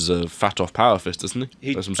though. He uses a fat off power fist, doesn't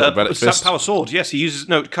he? Some sort of relic fist. Power sword. Yes, he uses.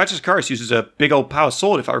 No, Cato Sicarius uses a big old power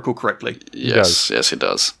sword, if I recall correctly. Yes, he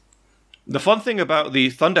does. The fun thing about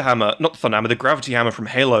the thunder hammer, not the thunder hammer, the gravity hammer from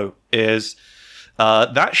Halo is.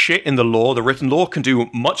 That shit in the lore, the written lore, can do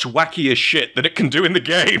much wackier shit than it can do in the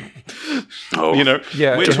game. You know?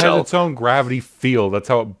 Yeah, it has its own gravity field. That's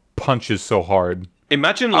how it punches so hard.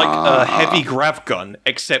 Imagine like a heavy grav gun,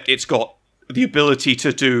 except it's got the ability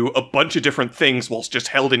to do a bunch of different things whilst just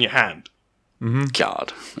held in your hand.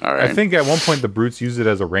 God. All right. I think at one point the brutes use it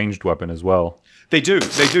as a ranged weapon as well. They do.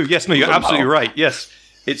 Yes, no, you're absolutely right. Yes.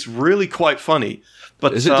 It's really quite funny.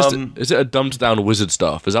 But is it a dumbed down wizard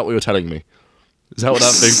staff? Is that what you're telling me? Is that what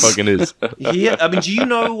that thing fucking is? Yeah, I mean, do you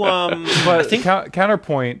know... but I think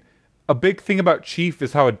counterpoint, a big thing about Chief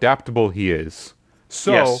is how adaptable he is.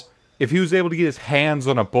 So, if he was able to get his hands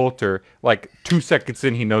on a bolter, like 2 seconds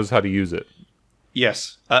in, he knows how to use it.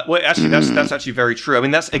 Yes. Well, actually, that's actually very true. I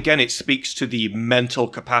mean, that's, again, it speaks to the mental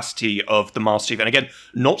capacity of the Master Chief. And again,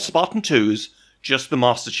 not Spartan 2's, just the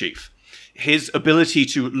Master Chief. His ability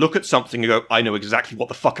to look at something and go, I know exactly what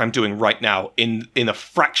the fuck I'm doing right now in a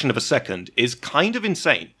fraction of a second is kind of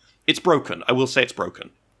insane. It's broken. I will say it's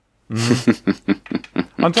broken.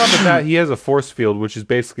 On top of that, he has a force field, which is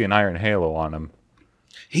basically an iron halo on him.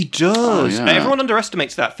 He does. Oh, yeah. Everyone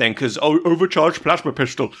underestimates that thing because, overcharged plasma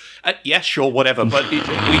pistol. Yeah, sure, whatever. But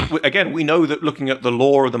we know that looking at the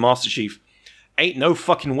lore of the Master Chief, ain't no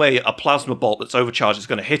fucking way a plasma bolt that's overcharged is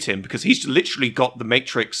going to hit him because he's literally got the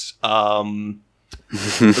Matrix, the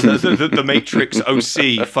Matrix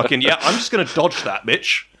OC fucking, yeah, I'm just going to dodge that,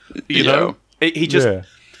 bitch. You know? He just... Yeah.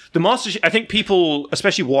 The Master Chief, I think people,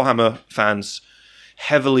 especially Warhammer fans,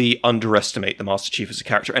 heavily underestimate the Master Chief as a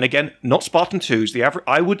character. And again, not Spartan 2's.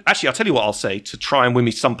 I'll tell you what I'll say to try and win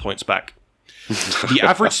me some points back. The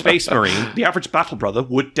average Space Marine, the average Battle Brother,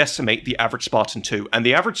 would decimate the average Spartan 2. And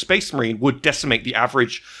the average Space Marine would decimate the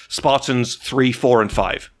average Spartans 3, 4, and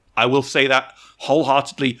 5. I will say that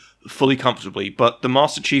wholeheartedly, fully comfortably. But the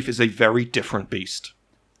Master Chief is a very different beast.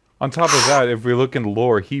 On top of that, if we look in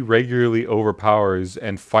lore, he regularly overpowers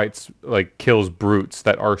and fights, kills brutes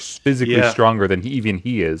that are physically stronger than even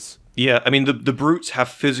he is. Yeah, I mean, the brutes have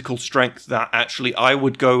physical strength that actually, I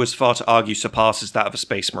would go as far to argue, surpasses that of a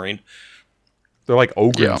Space Marine. They're like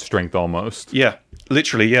Ogre strength almost. Yeah,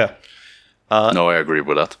 literally, yeah. No, I agree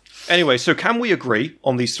with that. Anyway, so can we agree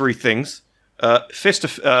on these three things?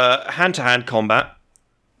 Hand-to-hand combat.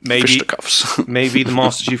 Maybe, fisticuffs. Maybe the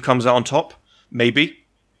Master Chief comes out on top. Maybe.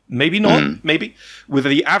 Maybe not. Maybe. With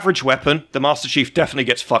the average weapon, the Master Chief definitely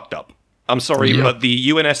gets fucked up. I'm sorry, but the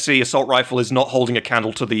UNSC assault rifle is not holding a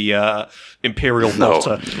candle to the Imperial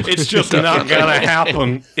Bolter. It's just not going to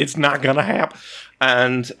happen. It's not going to happen.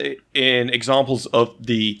 And in examples of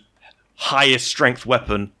the highest strength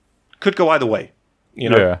weapon, could go either way. You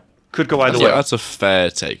know? Yeah. Could go either way. That's a fair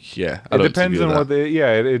take. Yeah, it depends on what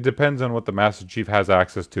it depends on what the Master Chief has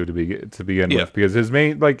access to begin with. Because his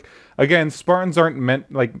main, again, Spartans aren't meant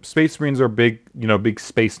Space Marines are big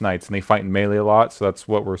space knights and they fight in melee a lot, so that's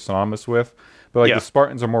what we're synonymous with. But the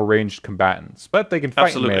Spartans are more ranged combatants, but they can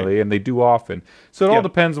fight in melee and they do often. So it all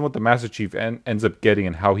depends on what the Master Chief ends up getting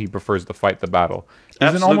and how he prefers to fight the battle.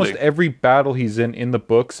 Because in almost every battle he's in the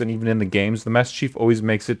books and even in the games, the Master Chief always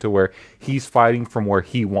makes it to where he's fighting from where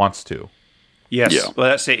he wants to. Yes, well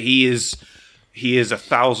that's it. He is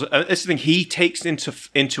 1,000. That's the thing. He takes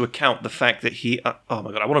into account the fact that he. Oh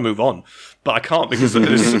my god, I want to move on, but I can't because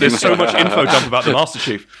there's so much info dump about the Master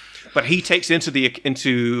Chief. But he takes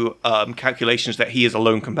into calculations that he is a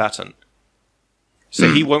lone combatant.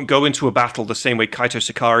 So he won't go into a battle the same way Cato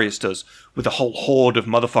Sicarius does, with a whole horde of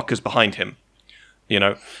motherfuckers behind him. You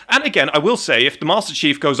know? And again, I will say, if the Master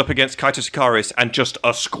Chief goes up against Cato Sicarius and just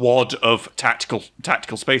a squad of tactical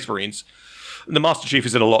Space Marines, the Master Chief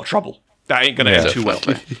is in a lot of trouble. That ain't going to end too well.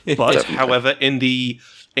 But, however, in the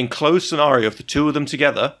enclosed scenario of the two of them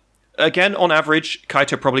together, again, on average,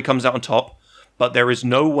 Cato probably comes out on top. But there is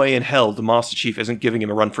no way in hell the Master Chief isn't giving him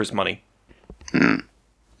a run for his money.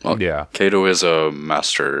 Well, Cato is a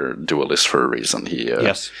master duelist for a reason.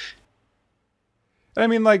 Yes. I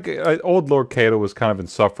mean, old Lord Cato was kind of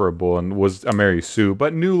insufferable and was a Mary Sue,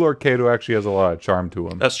 but new Lord Cato actually has a lot of charm to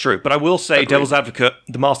him. That's true. But I will say, devil's advocate,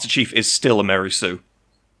 the Master Chief is still a Mary Sue.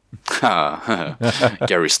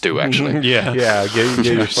 Gary Stu, actually. Yeah, get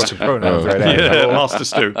your fucking pronouns right out. Yeah, Master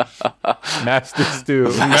Stu. Master Stu.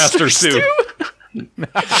 Master Stu.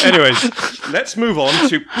 Anyways, let's move on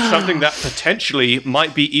to something that potentially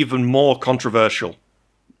might be even more controversial.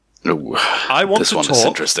 Ooh, this one is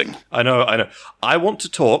interesting. I know. I want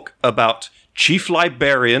to talk about Chief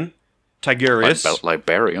Librarian Tigurius. About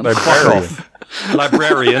Librarian?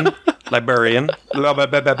 Librarian.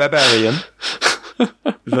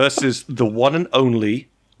 Versus the one and only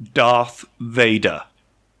Darth Vader.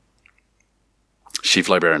 Chief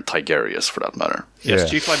Librarian Tigurius, for that matter. Yes,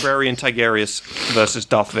 Chief Librarian Tigurius versus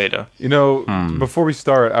Darth Vader. You know, before we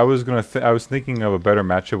start, I was thinking of a better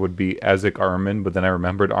matchup would be Azek Armin, but then I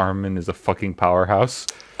remembered Armin is a fucking powerhouse.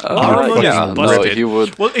 Armin is busted. He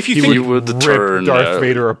would. Well, if he would turn Darth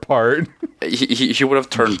Vader apart. He would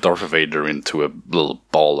have turned Darth Vader into a little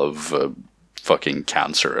ball of fucking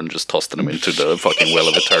cancer and just tossed him into the fucking well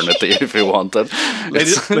of eternity if he wanted.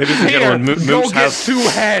 Ladies and gentlemen, Moops has 2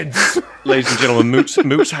 heads. Ladies and gentlemen,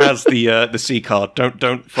 Moops has the C card.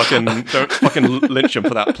 Don't fucking lynch him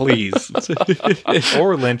for that, please.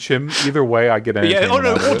 Or lynch him. Either way, I get anything. Yeah. Oh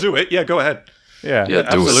no, we'll do it. Yeah, go ahead. Yeah. Yeah,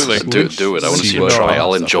 do absolutely. it. Do it. I want to see you Switch. try.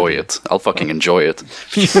 I'll enjoy it. I'll fucking enjoy it.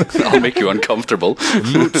 I'll make you uncomfortable.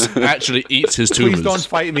 Moots actually eats his tumors. Please don't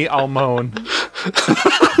fight me, I'll moan.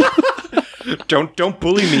 Don't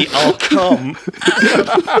bully me. I'll come.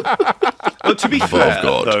 But to be fair,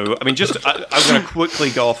 God. though, I mean, I'm going to quickly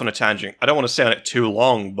go off on a tangent. I don't want to stay on it too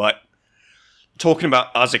long, but talking about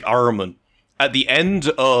Isaac Ahriman, at the end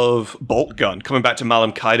of Bolt Gun, coming back to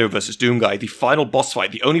Malum Caedo versus Doomguy, the final boss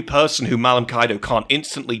fight, the only person who Malum Caedo can't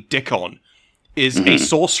instantly dick on is a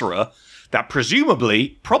sorcerer that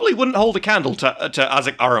presumably probably wouldn't hold a candle to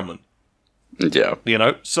Isaac Ahriman. Yeah. You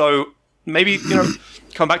know, so maybe, you know,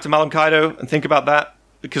 come back to Malum Caedo and think about that,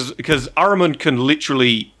 because Ahriman can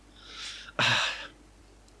literally...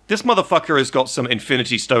 This motherfucker has got some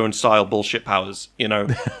Infinity Stone style bullshit powers, you know?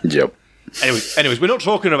 Yep. Anyways, we're not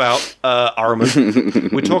talking about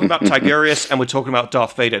Ahriman. We're talking about Tigurius, and we're talking about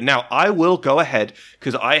Darth Vader. Now, I will go ahead,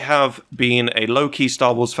 because I have been a low-key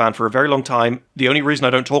Star Wars fan for a very long time. The only reason I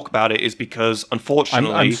don't talk about it is because,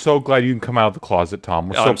 unfortunately... I'm so glad you can come out of the closet, Tom.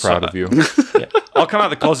 We're so proud of you. Yeah, I'll come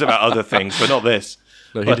out of the closet about other things, but not this.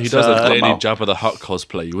 No, But, he does a daily wow. Jabba the Hutt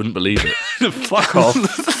cosplay. You wouldn't believe it. Fuck off.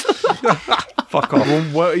 Fuck off.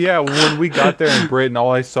 When we got there in Britain,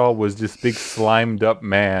 all I saw was this big slimed up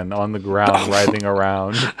man on the ground writhing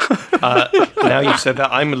around. Now you've said that,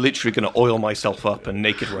 I'm literally going to oil myself up and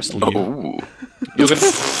naked wrestle you. Ooh.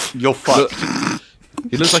 You're fucked.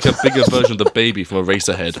 He looks like a bigger version of the baby from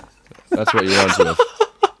Eraserhead. That's what he reminds me of.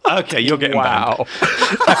 Okay, you're getting banned. Wow.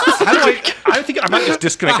 I think I might just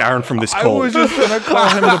disconnect Aaron from this I call. was just going to call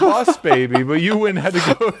him the boss baby, but you went and had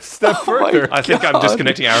to go a step further. I think I'm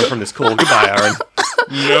disconnecting Aaron from this call. Goodbye, Aaron.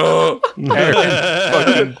 No. Aaron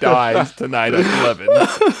fucking dies tonight at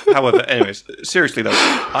 11. However, anyways, seriously though,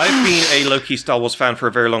 I've been a low-key Star Wars fan for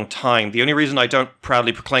a very long time. The only reason I don't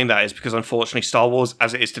proudly proclaim that is because, unfortunately, Star Wars,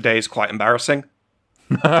 as it is today, is quite embarrassing.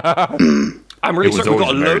 I'm really sorry. We've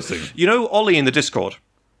got a load. You know Ollie in the Discord?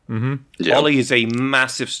 Yeah. Ollie is a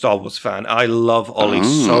massive Star Wars fan. I love Ollie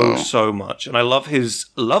so much, and I love his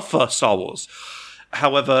love for Star Wars.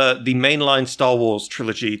 However, the mainline Star Wars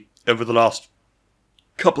trilogy over the last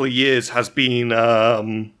couple of years has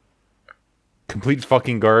been Complete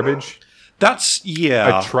fucking garbage. that's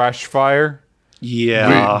A trash fire.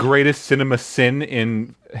 Greatest cinema sin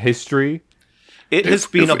in history. It has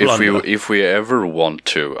been a blunder. If we ever want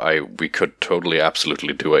to, we could totally,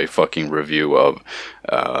 absolutely do a fucking review of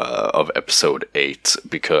episode 8,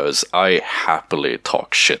 because I happily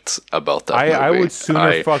talk shit about that movie. I would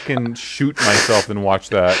sooner fucking shoot myself than watch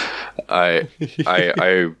that. I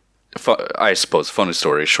suppose, funny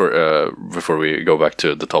story, before we go back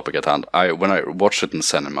to the topic at hand, when I watched it in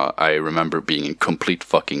cinema, I remember being in complete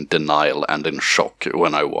fucking denial and in shock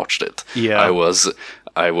when I watched it. Yeah.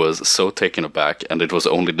 I was so taken aback, and it was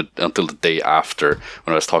only until the day after,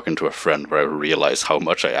 when I was talking to a friend, where I realized how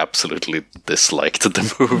much I absolutely disliked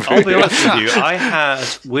the movie. I'll be honest with you. I had,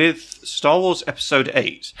 with Star Wars Episode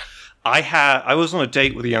 8, I was on a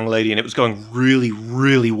date with a young lady, and it was going really,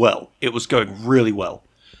 really well. It was going really well.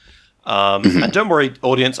 And don't worry,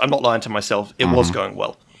 audience, I'm not lying to myself. It was going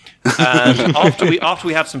well. And after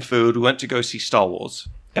we had some food, we went to go see Star Wars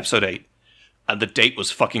Episode 8, and the date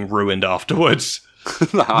was fucking ruined afterwards.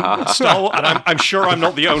 Star Wars, and I'm sure I'm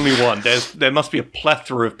not the only one. There must be a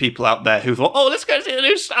plethora of people out there who thought, "Oh, let's go see the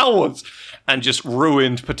new Star Wars," and just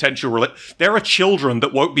ruined potential. There are children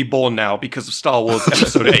that won't be born now because of Star Wars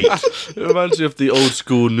Episode 8. It reminds me of the old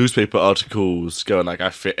school newspaper articles going like,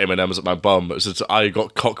 I fit M&M's at my bum. It's just, I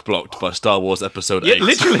got cock blocked by Star Wars Episode 8. Yeah,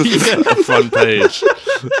 literally. Yeah. Front page.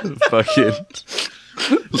 Fucking...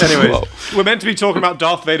 Anyways, we're meant to be talking about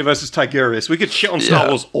Darth Vader versus Tigurius. We could shit on Star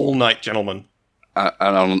Wars all night, gentlemen.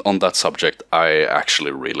 And on that subject, I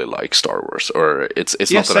actually really like Star Wars. Or it's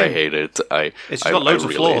not that I hate it. I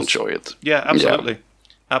really enjoy it. Yeah, absolutely,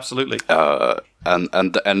 absolutely.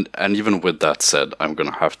 And even with that said, I'm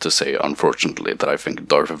gonna have to say, unfortunately, that I think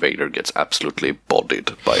Darth Vader gets absolutely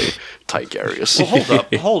bodied by Tigurius.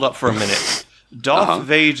 Well, hold up for a minute. Darth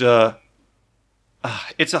Vader.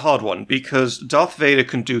 It's a hard one because Darth Vader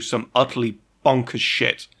can do some utterly bonkers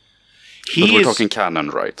shit. But we're talking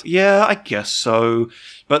canon, right? Yeah, I guess so.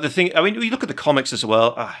 But the thing, I mean, we look at the comics as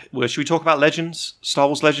well. Should we talk about Legends, Star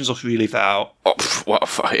Wars Legends, or should we leave that out? Oh, well,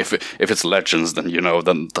 if it's Legends, then then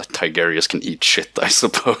the Tigurius can eat shit, I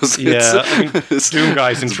suppose. Yeah, I mean, Doom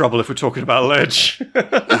Guy's in trouble if we're talking about Ledge.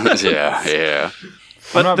 yeah.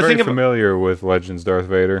 But I'm not the very thing familiar with Legends Darth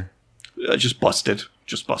Vader. Just busted.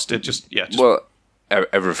 Well,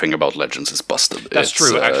 everything about Legends is busted. That's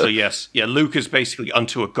true, actually, yes. Yeah, Luke is basically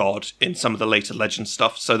unto a god in some of the later Legends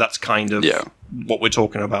stuff, so that's kind of what we're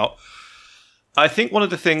talking about. I think one of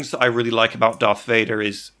the things that I really like about Darth Vader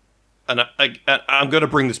is, and I'm going to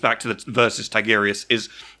bring this back to the versus Tigurius, is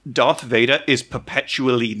Darth Vader is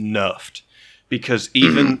perpetually nerfed. Because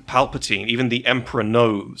even Palpatine, even the Emperor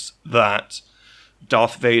knows that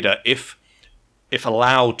Darth Vader, if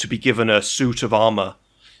allowed to be given a suit of armor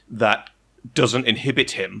that doesn't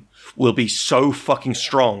inhibit him, will be so fucking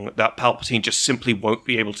strong that Palpatine just simply won't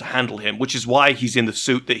be able to handle him, which is why he's in the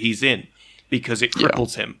suit that he's in, because it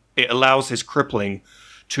cripples him. It allows his crippling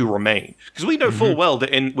to remain. Because we know full well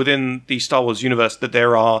that within the Star Wars universe that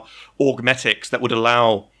there are augmetics that would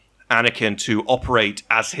allow Anakin to operate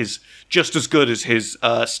as just as good as his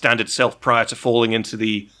standard self prior to falling into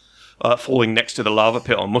the falling next to the lava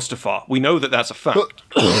pit on Mustafar. We know that that's a fact.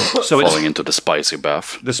 So falling into the spicy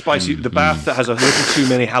bath. The bath that has a little too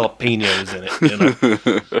many jalapenos in it. You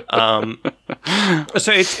know.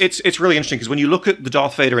 So it's really interesting because when you look at the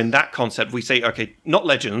Darth Vader in that concept, we say, okay, not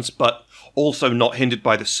Legends, but also not hindered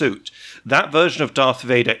by the suit. That version of Darth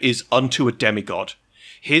Vader is unto a demigod.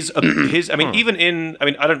 I mean, even in,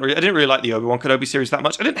 I didn't really like the Obi-Wan Kenobi series that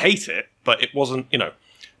much. I didn't hate it, but it wasn't, you know.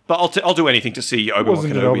 But I'll do anything to see Obi-Wan Kenobi. It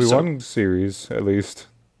wasn't an Obi-Wan series, at least.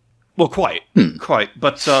 Well, quite.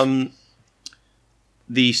 But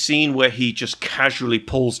the scene where he just casually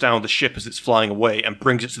pulls down the ship as it's flying away and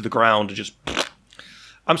brings it to the ground and just...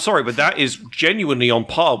 I'm sorry, but that is genuinely on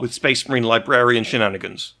par with Space Marine Librarian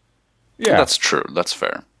shenanigans. Yeah, that's true. That's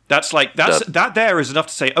fair. That there is enough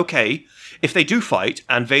to say, okay, if they do fight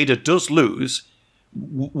and Vader does lose,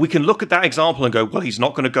 we can look at that example and go, well, he's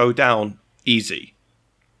not going to go down easy.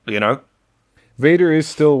 You know? Vader is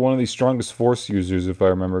still one of the strongest Force users, if I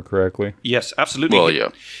remember correctly. Yes, absolutely. Well, yeah.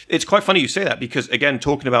 It's quite funny you say that because, again,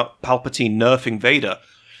 talking about Palpatine nerfing Vader,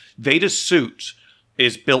 Vader's suit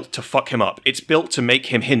is built to fuck him up. It's built to make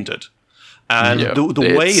him hindered. And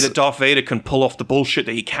the way that Darth Vader can pull off the bullshit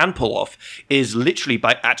that he can pull off is literally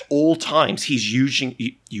by, at all times, he's using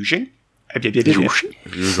his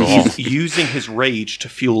rage to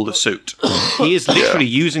fuel the suit. He is literally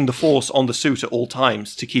using the Force on the suit at all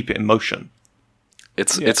times to keep it in motion.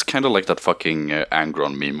 It's kind of like that fucking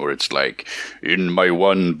Angron meme where it's like, in my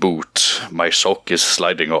one boot, my sock is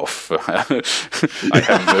sliding off. I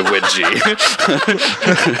have a wedgie.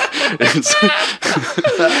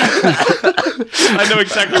 I know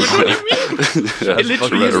exactly what you mean. It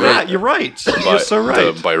literally is that. You're right. You're so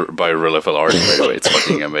right. By Relifel Art, by the way, it's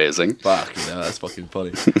fucking amazing. Fuck, no, that's fucking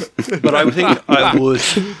funny. But I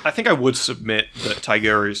think I would submit that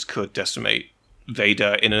Tigurius could decimate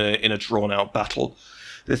Vader in a drawn-out battle.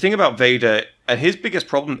 The thing about Vader, and his biggest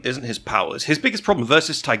problem isn't his powers. His biggest problem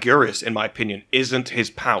versus Tigurius, in my opinion, isn't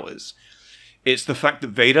his powers. It's the fact that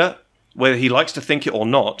Vader, whether he likes to think it or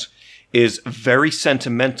not, is very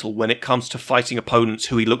sentimental when it comes to fighting opponents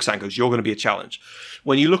who he looks at and goes, you're going to be a challenge.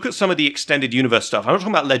 When you look at some of the extended universe stuff, I'm not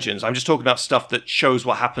talking about Legends, I'm just talking about stuff that shows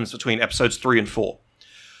what happens between episodes 3 and 4.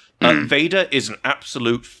 Vader is an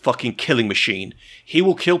absolute fucking killing machine. He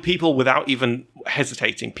will kill people without even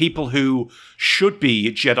hesitating. People who should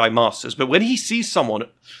be Jedi Masters. But when he sees someone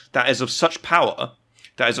that is of such power,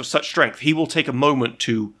 that is of such strength, he will take a moment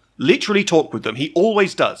to literally talk with them. He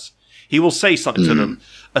always does. He will say something to them.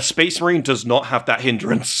 A Space Marine does not have that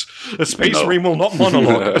hindrance. A Space Marine will not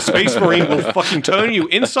monologue. A Space Marine will fucking turn you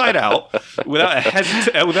inside out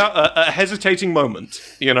without a hesitating moment,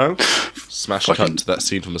 you know? Smash cut to that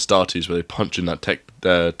scene from Astartes where they punch in that tech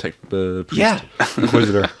priest. Yeah.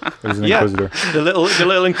 Inquisitor. There's an Inquisitor. The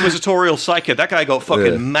little inquisitorial psycho. That guy got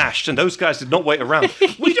fucking mashed, and those guys did not wait around.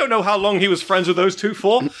 We don't know how long he was friends with those two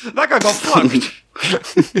for. That guy got fucked.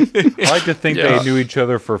 I like to think they knew each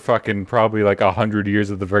other for fucking probably like 100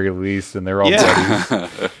 years at the very least, and they're all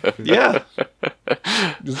buddies. Yeah.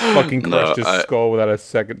 Just fucking crushed his skull without a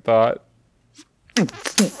second thought.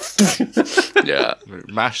 Yeah.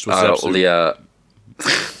 Mashed was absolutely... Yeah.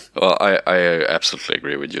 Well, I absolutely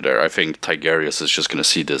agree with you there. I think Tigurius is just going to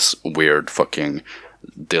see this weird fucking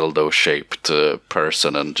dildo-shaped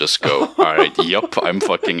person and just go, alright, yup, I'm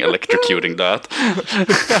fucking electrocuting that.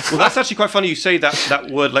 Well, that's actually quite funny you say that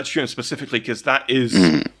word electrocuting specifically, because that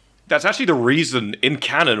is... That's actually the reason in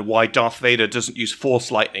canon why Darth Vader doesn't use Force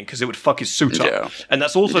lightning, because it would fuck his suit up. And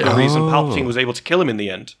that's also the reason Palpatine was able to kill him in the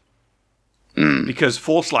end. Because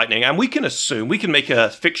Force lightning, and we can make a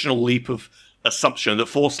fictional leap of assumption that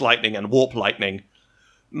Force lightning and warp lightning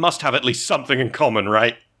must have at least something in common,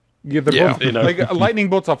 right? Yeah, they're both, like, a lightning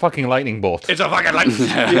bolt's a fucking lightning bolt. It's a fucking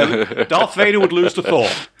lightning. Darth Vader would lose to Thor,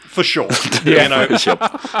 for sure. You know, it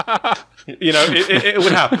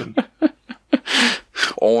would happen.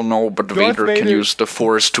 oh no, but Vader can use the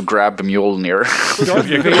Force to grab Mjolnir. Darth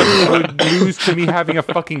Vader would lose to me having a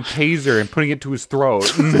fucking taser and putting it to his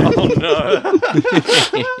throat. Oh no.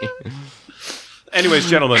 Anyways,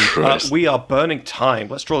 gentlemen, we are burning time.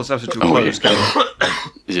 Let's draw this episode to a close.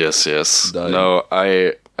 Yes. No,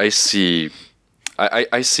 I see.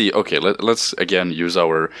 I see. Okay, let's again use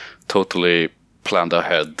our totally planned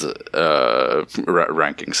ahead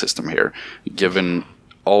ranking system here. Given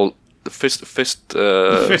all the fist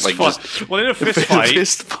like fight. Well, in a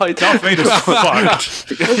fist fight, Darth Vader's Darth fucked.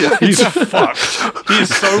 He's fucked. He is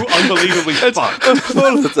so unbelievably fucked. All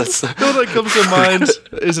that comes to mind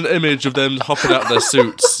is an image of them hopping out of their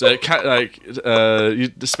suits.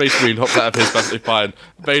 The Space Marine hops out of his, perfectly fine.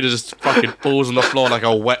 Vader just fucking falls on the floor like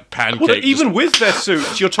a wet pancake. Well, even with their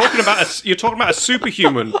suits, you're talking about a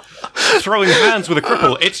superhuman throwing hands with a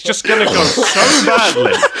cripple. It's just gonna go so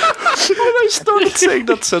badly. When I started saying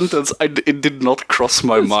that sentence, it did not cross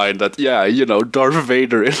my mind that, Darth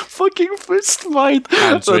Vader in a fucking fist fight.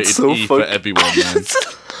 That's so funny for everyone, man.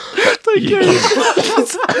 Thank you.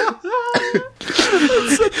 That's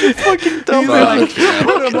such a fucking dumb.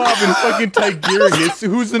 Put him off in fucking Tigurius,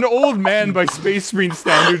 who's an old man by Space Marine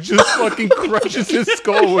standards, just fucking crushes his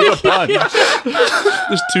skull with a punch.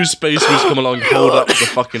 There's two Space Marines come along, hold up the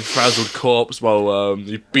fucking frazzled corpse while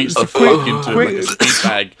he beats the fuck into him like a speed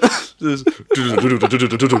bag.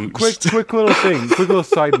 Quick little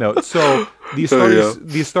side note. So the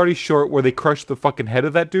Astartes short where they crush the fucking head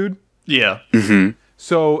of that dude. Yeah. Mm-hmm.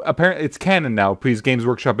 So apparently it's canon now because Games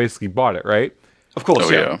Workshop basically bought it, right? Of course,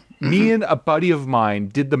 yeah. Me and a buddy of mine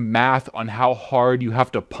did the math on how hard you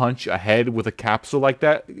have to punch a head with a capsule like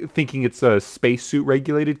that, thinking it's a spacesuit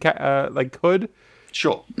regulated like hood.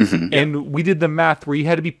 Sure. Mm-hmm. And we did the math where you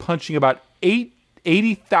had to be punching about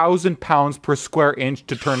 80,000 pounds per square inch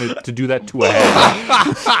to turn it to do that to a head.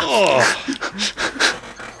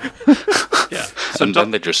 Yeah. And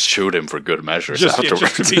then they just shoot him for good measures afterwards.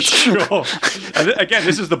 Just to be sure. And again,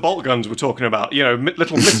 this is the bolt guns we're talking about.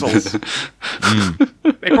 Little missiles.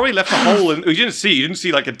 They probably left a hole in. You didn't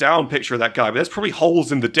see like a down picture of that guy, but there's probably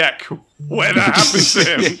holes in the deck where that happens to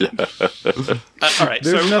him. All right.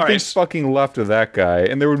 There's nothing fucking left of that guy,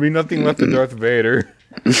 and there would be nothing left of Darth Vader.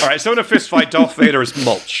 All right. So in a fist fight, Darth Vader is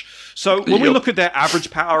mulch. So when we look at their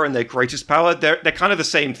average power and their greatest power, they're kind of the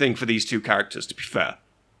same thing for these two characters. To be fair.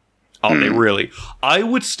 Aren't they really? I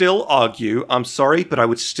would still argue, I'm sorry, but I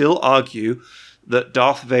would still argue that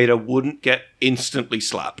Darth Vader wouldn't get instantly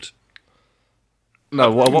slapped. No.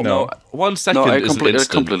 1 second is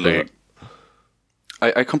instant.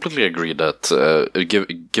 I completely agree that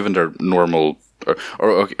given their normal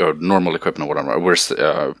or normal equipment or whatever, we're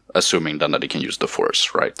assuming then that he can use the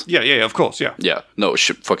Force, right? Yeah, of course, yeah. Yeah, no,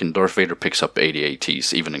 fucking Darth Vader picks up 80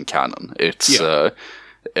 ATs even in canon. It's...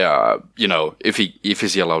 if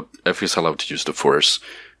he's allowed to use the Force,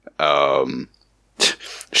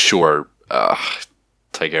 sure,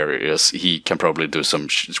 Tigurius, he can probably do some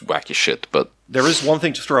wacky shit, but there is one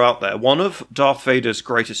thing to throw out there. One of Darth Vader's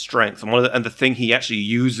greatest strengths, and the thing he actually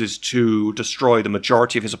uses to destroy the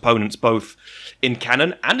majority of his opponents, both in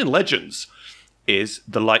canon and in Legends, is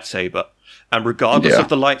the lightsaber. And regardless of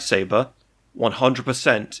the lightsaber,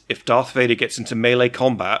 100%, if Darth Vader gets into melee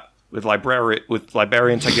combat with Librarian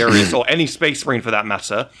Tigurius, or any Space Marine for that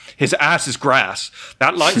matter, his ass is grass.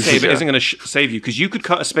 That lightsaber isn't going to save you, because you could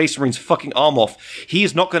cut a Space Marine's fucking arm off. He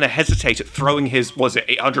is not going to hesitate at throwing his,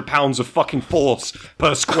 800 pounds of fucking force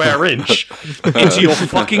per square inch into your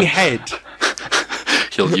fucking head.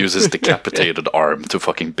 He'll use his decapitated arm to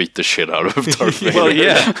fucking beat the shit out of Darth Vader. Well,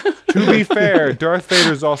 yeah. To be fair, Darth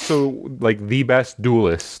Vader's also like the best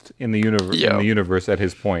duelist in the universe at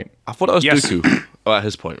his point. I thought that was Dooku. Oh, at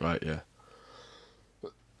his point, right? Yeah.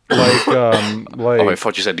 Oh, I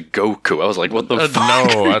thought you said Goku. I was like, what the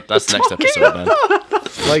fuck? No, that's next episode, man.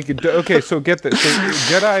 Okay, so get this. So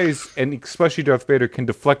Jedis, and especially Darth Vader, can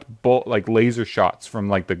deflect laser shots from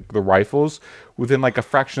the rifles within a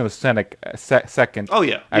fraction of a second. Oh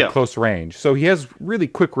yeah, at close range. So he has really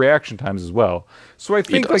quick reaction times as well. So I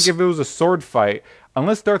think if it was a sword fight,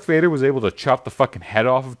 unless Darth Vader was able to chop the fucking head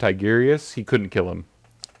off of Tigurius, he couldn't kill him.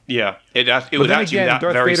 Yeah, it was actually that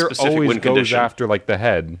Darth very Vader specific always win goes condition. after the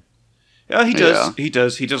head. Yeah, he does. Yeah. He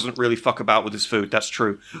does. He doesn't really fuck about with his food. That's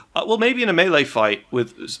true. Well, maybe in a melee fight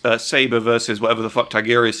with Saber versus whatever the fuck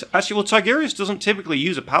Tigurius. Actually, Tigurius doesn't typically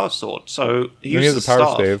use a power sword, so he uses a power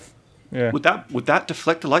staff. stave. Yeah. Would that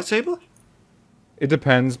deflect a lightsaber? It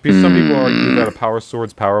depends, because some people argue that a power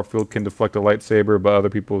sword's power field can deflect a lightsaber, but other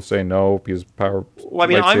people say no because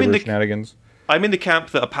shenanigans. I'm in the camp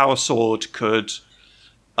that a power sword could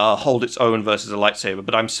hold its own versus a lightsaber,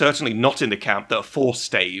 but I'm certainly not in the camp that a force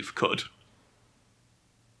stave could.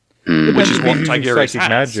 which is what He's using Tigurius psychic has.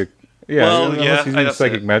 magic. Yeah, Well, unless yeah, he's using that's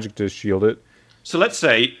psychic it. magic to shield it. So let's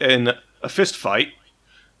say in a fist fight,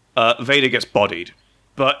 Vader gets bodied,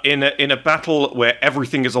 but in a battle where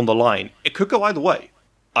everything is on the line, it could go either way.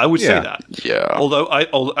 I would say Yeah. that. Yeah. Although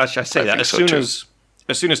actually I say that think as so, soon too.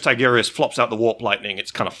 as soon as Tigurius flops out the warp lightning,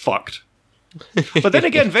 it's kind of fucked. But then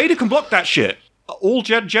again, Vader can block that shit. All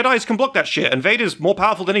Jedis can block that shit, and Vader's more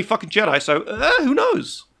powerful than any fucking Jedi. So who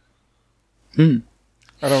knows?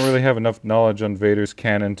 I don't really have enough knowledge on Vader's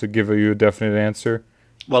canon to give you a definite answer.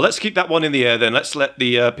 Well, let's keep that one in the air then. Let's let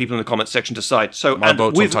the people in the comments section decide. So, My and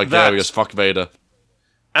vote's on with Tigurius. that, Fuck Vader.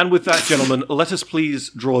 and with that, gentlemen, let us please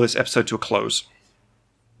draw this episode to a close.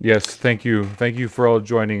 Yes, thank you. Thank you for all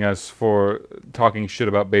joining us for talking shit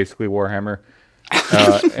about basically Warhammer.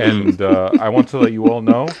 And I want to let you all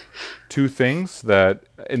know two things, that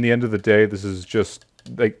in the end of the day, this is just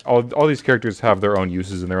like all these characters have their own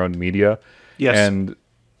uses in their own media. Yes. And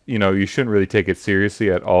you know, you shouldn't really take it seriously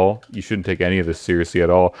at all. You shouldn't take any of this seriously at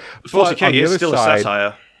all. But 40K on the is other still side, a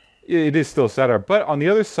satire. it is still satire. But on the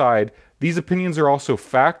other side, these opinions are also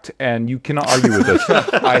fact, and you cannot argue with us.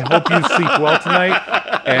 I hope you sleep well tonight,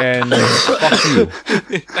 and fuck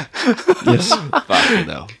you. Yes. Fucking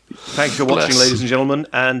hell. Thanks for watching, Bless. ladies and gentlemen.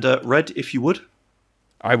 And Red, if you would.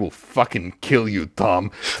 I will fucking kill you,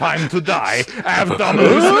 Tom. Time to die.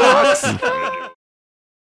 Abdominus Nox.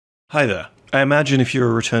 Hi there. I imagine if you're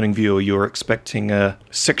a returning viewer, you're expecting a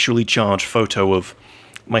sexually charged photo of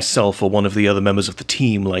myself or one of the other members of the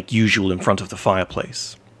team like usual in front of the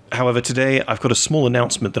fireplace. However, today I've got a small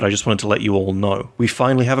announcement that I just wanted to let you all know. We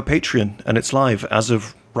finally have a Patreon, and it's live as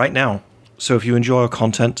of right now. So if you enjoy our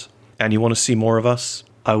content and you want to see more of us,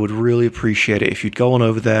 I would really appreciate it if you'd go on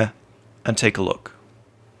over there and take a look.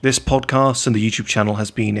 This podcast and the YouTube channel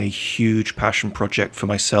has been a huge passion project for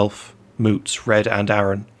myself, Moots, Red, and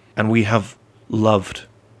Aaron, and we have loved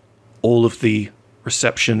all of the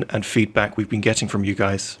reception and feedback we've been getting from you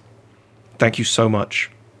guys. Thank you so much.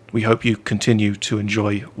 We hope you continue to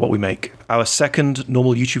enjoy what we make. Our second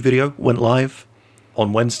normal YouTube video went live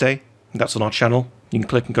on Wednesday. That's on our channel. You can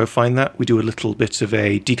click and go find that. We do a little bit of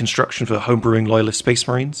a deconstruction for homebrewing loyalist Space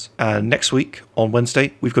Marines. And next week, on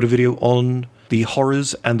Wednesday, we've got a video on the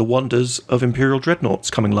horrors and the wonders of Imperial Dreadnoughts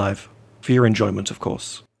coming live. For your enjoyment, of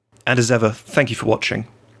course. And as ever, thank you for watching.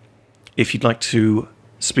 If you'd like to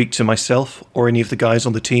speak to myself or any of the guys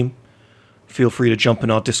on the team, feel free to jump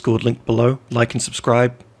in our Discord link below, like and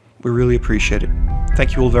subscribe. We really appreciate it.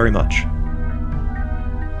 Thank you all very much.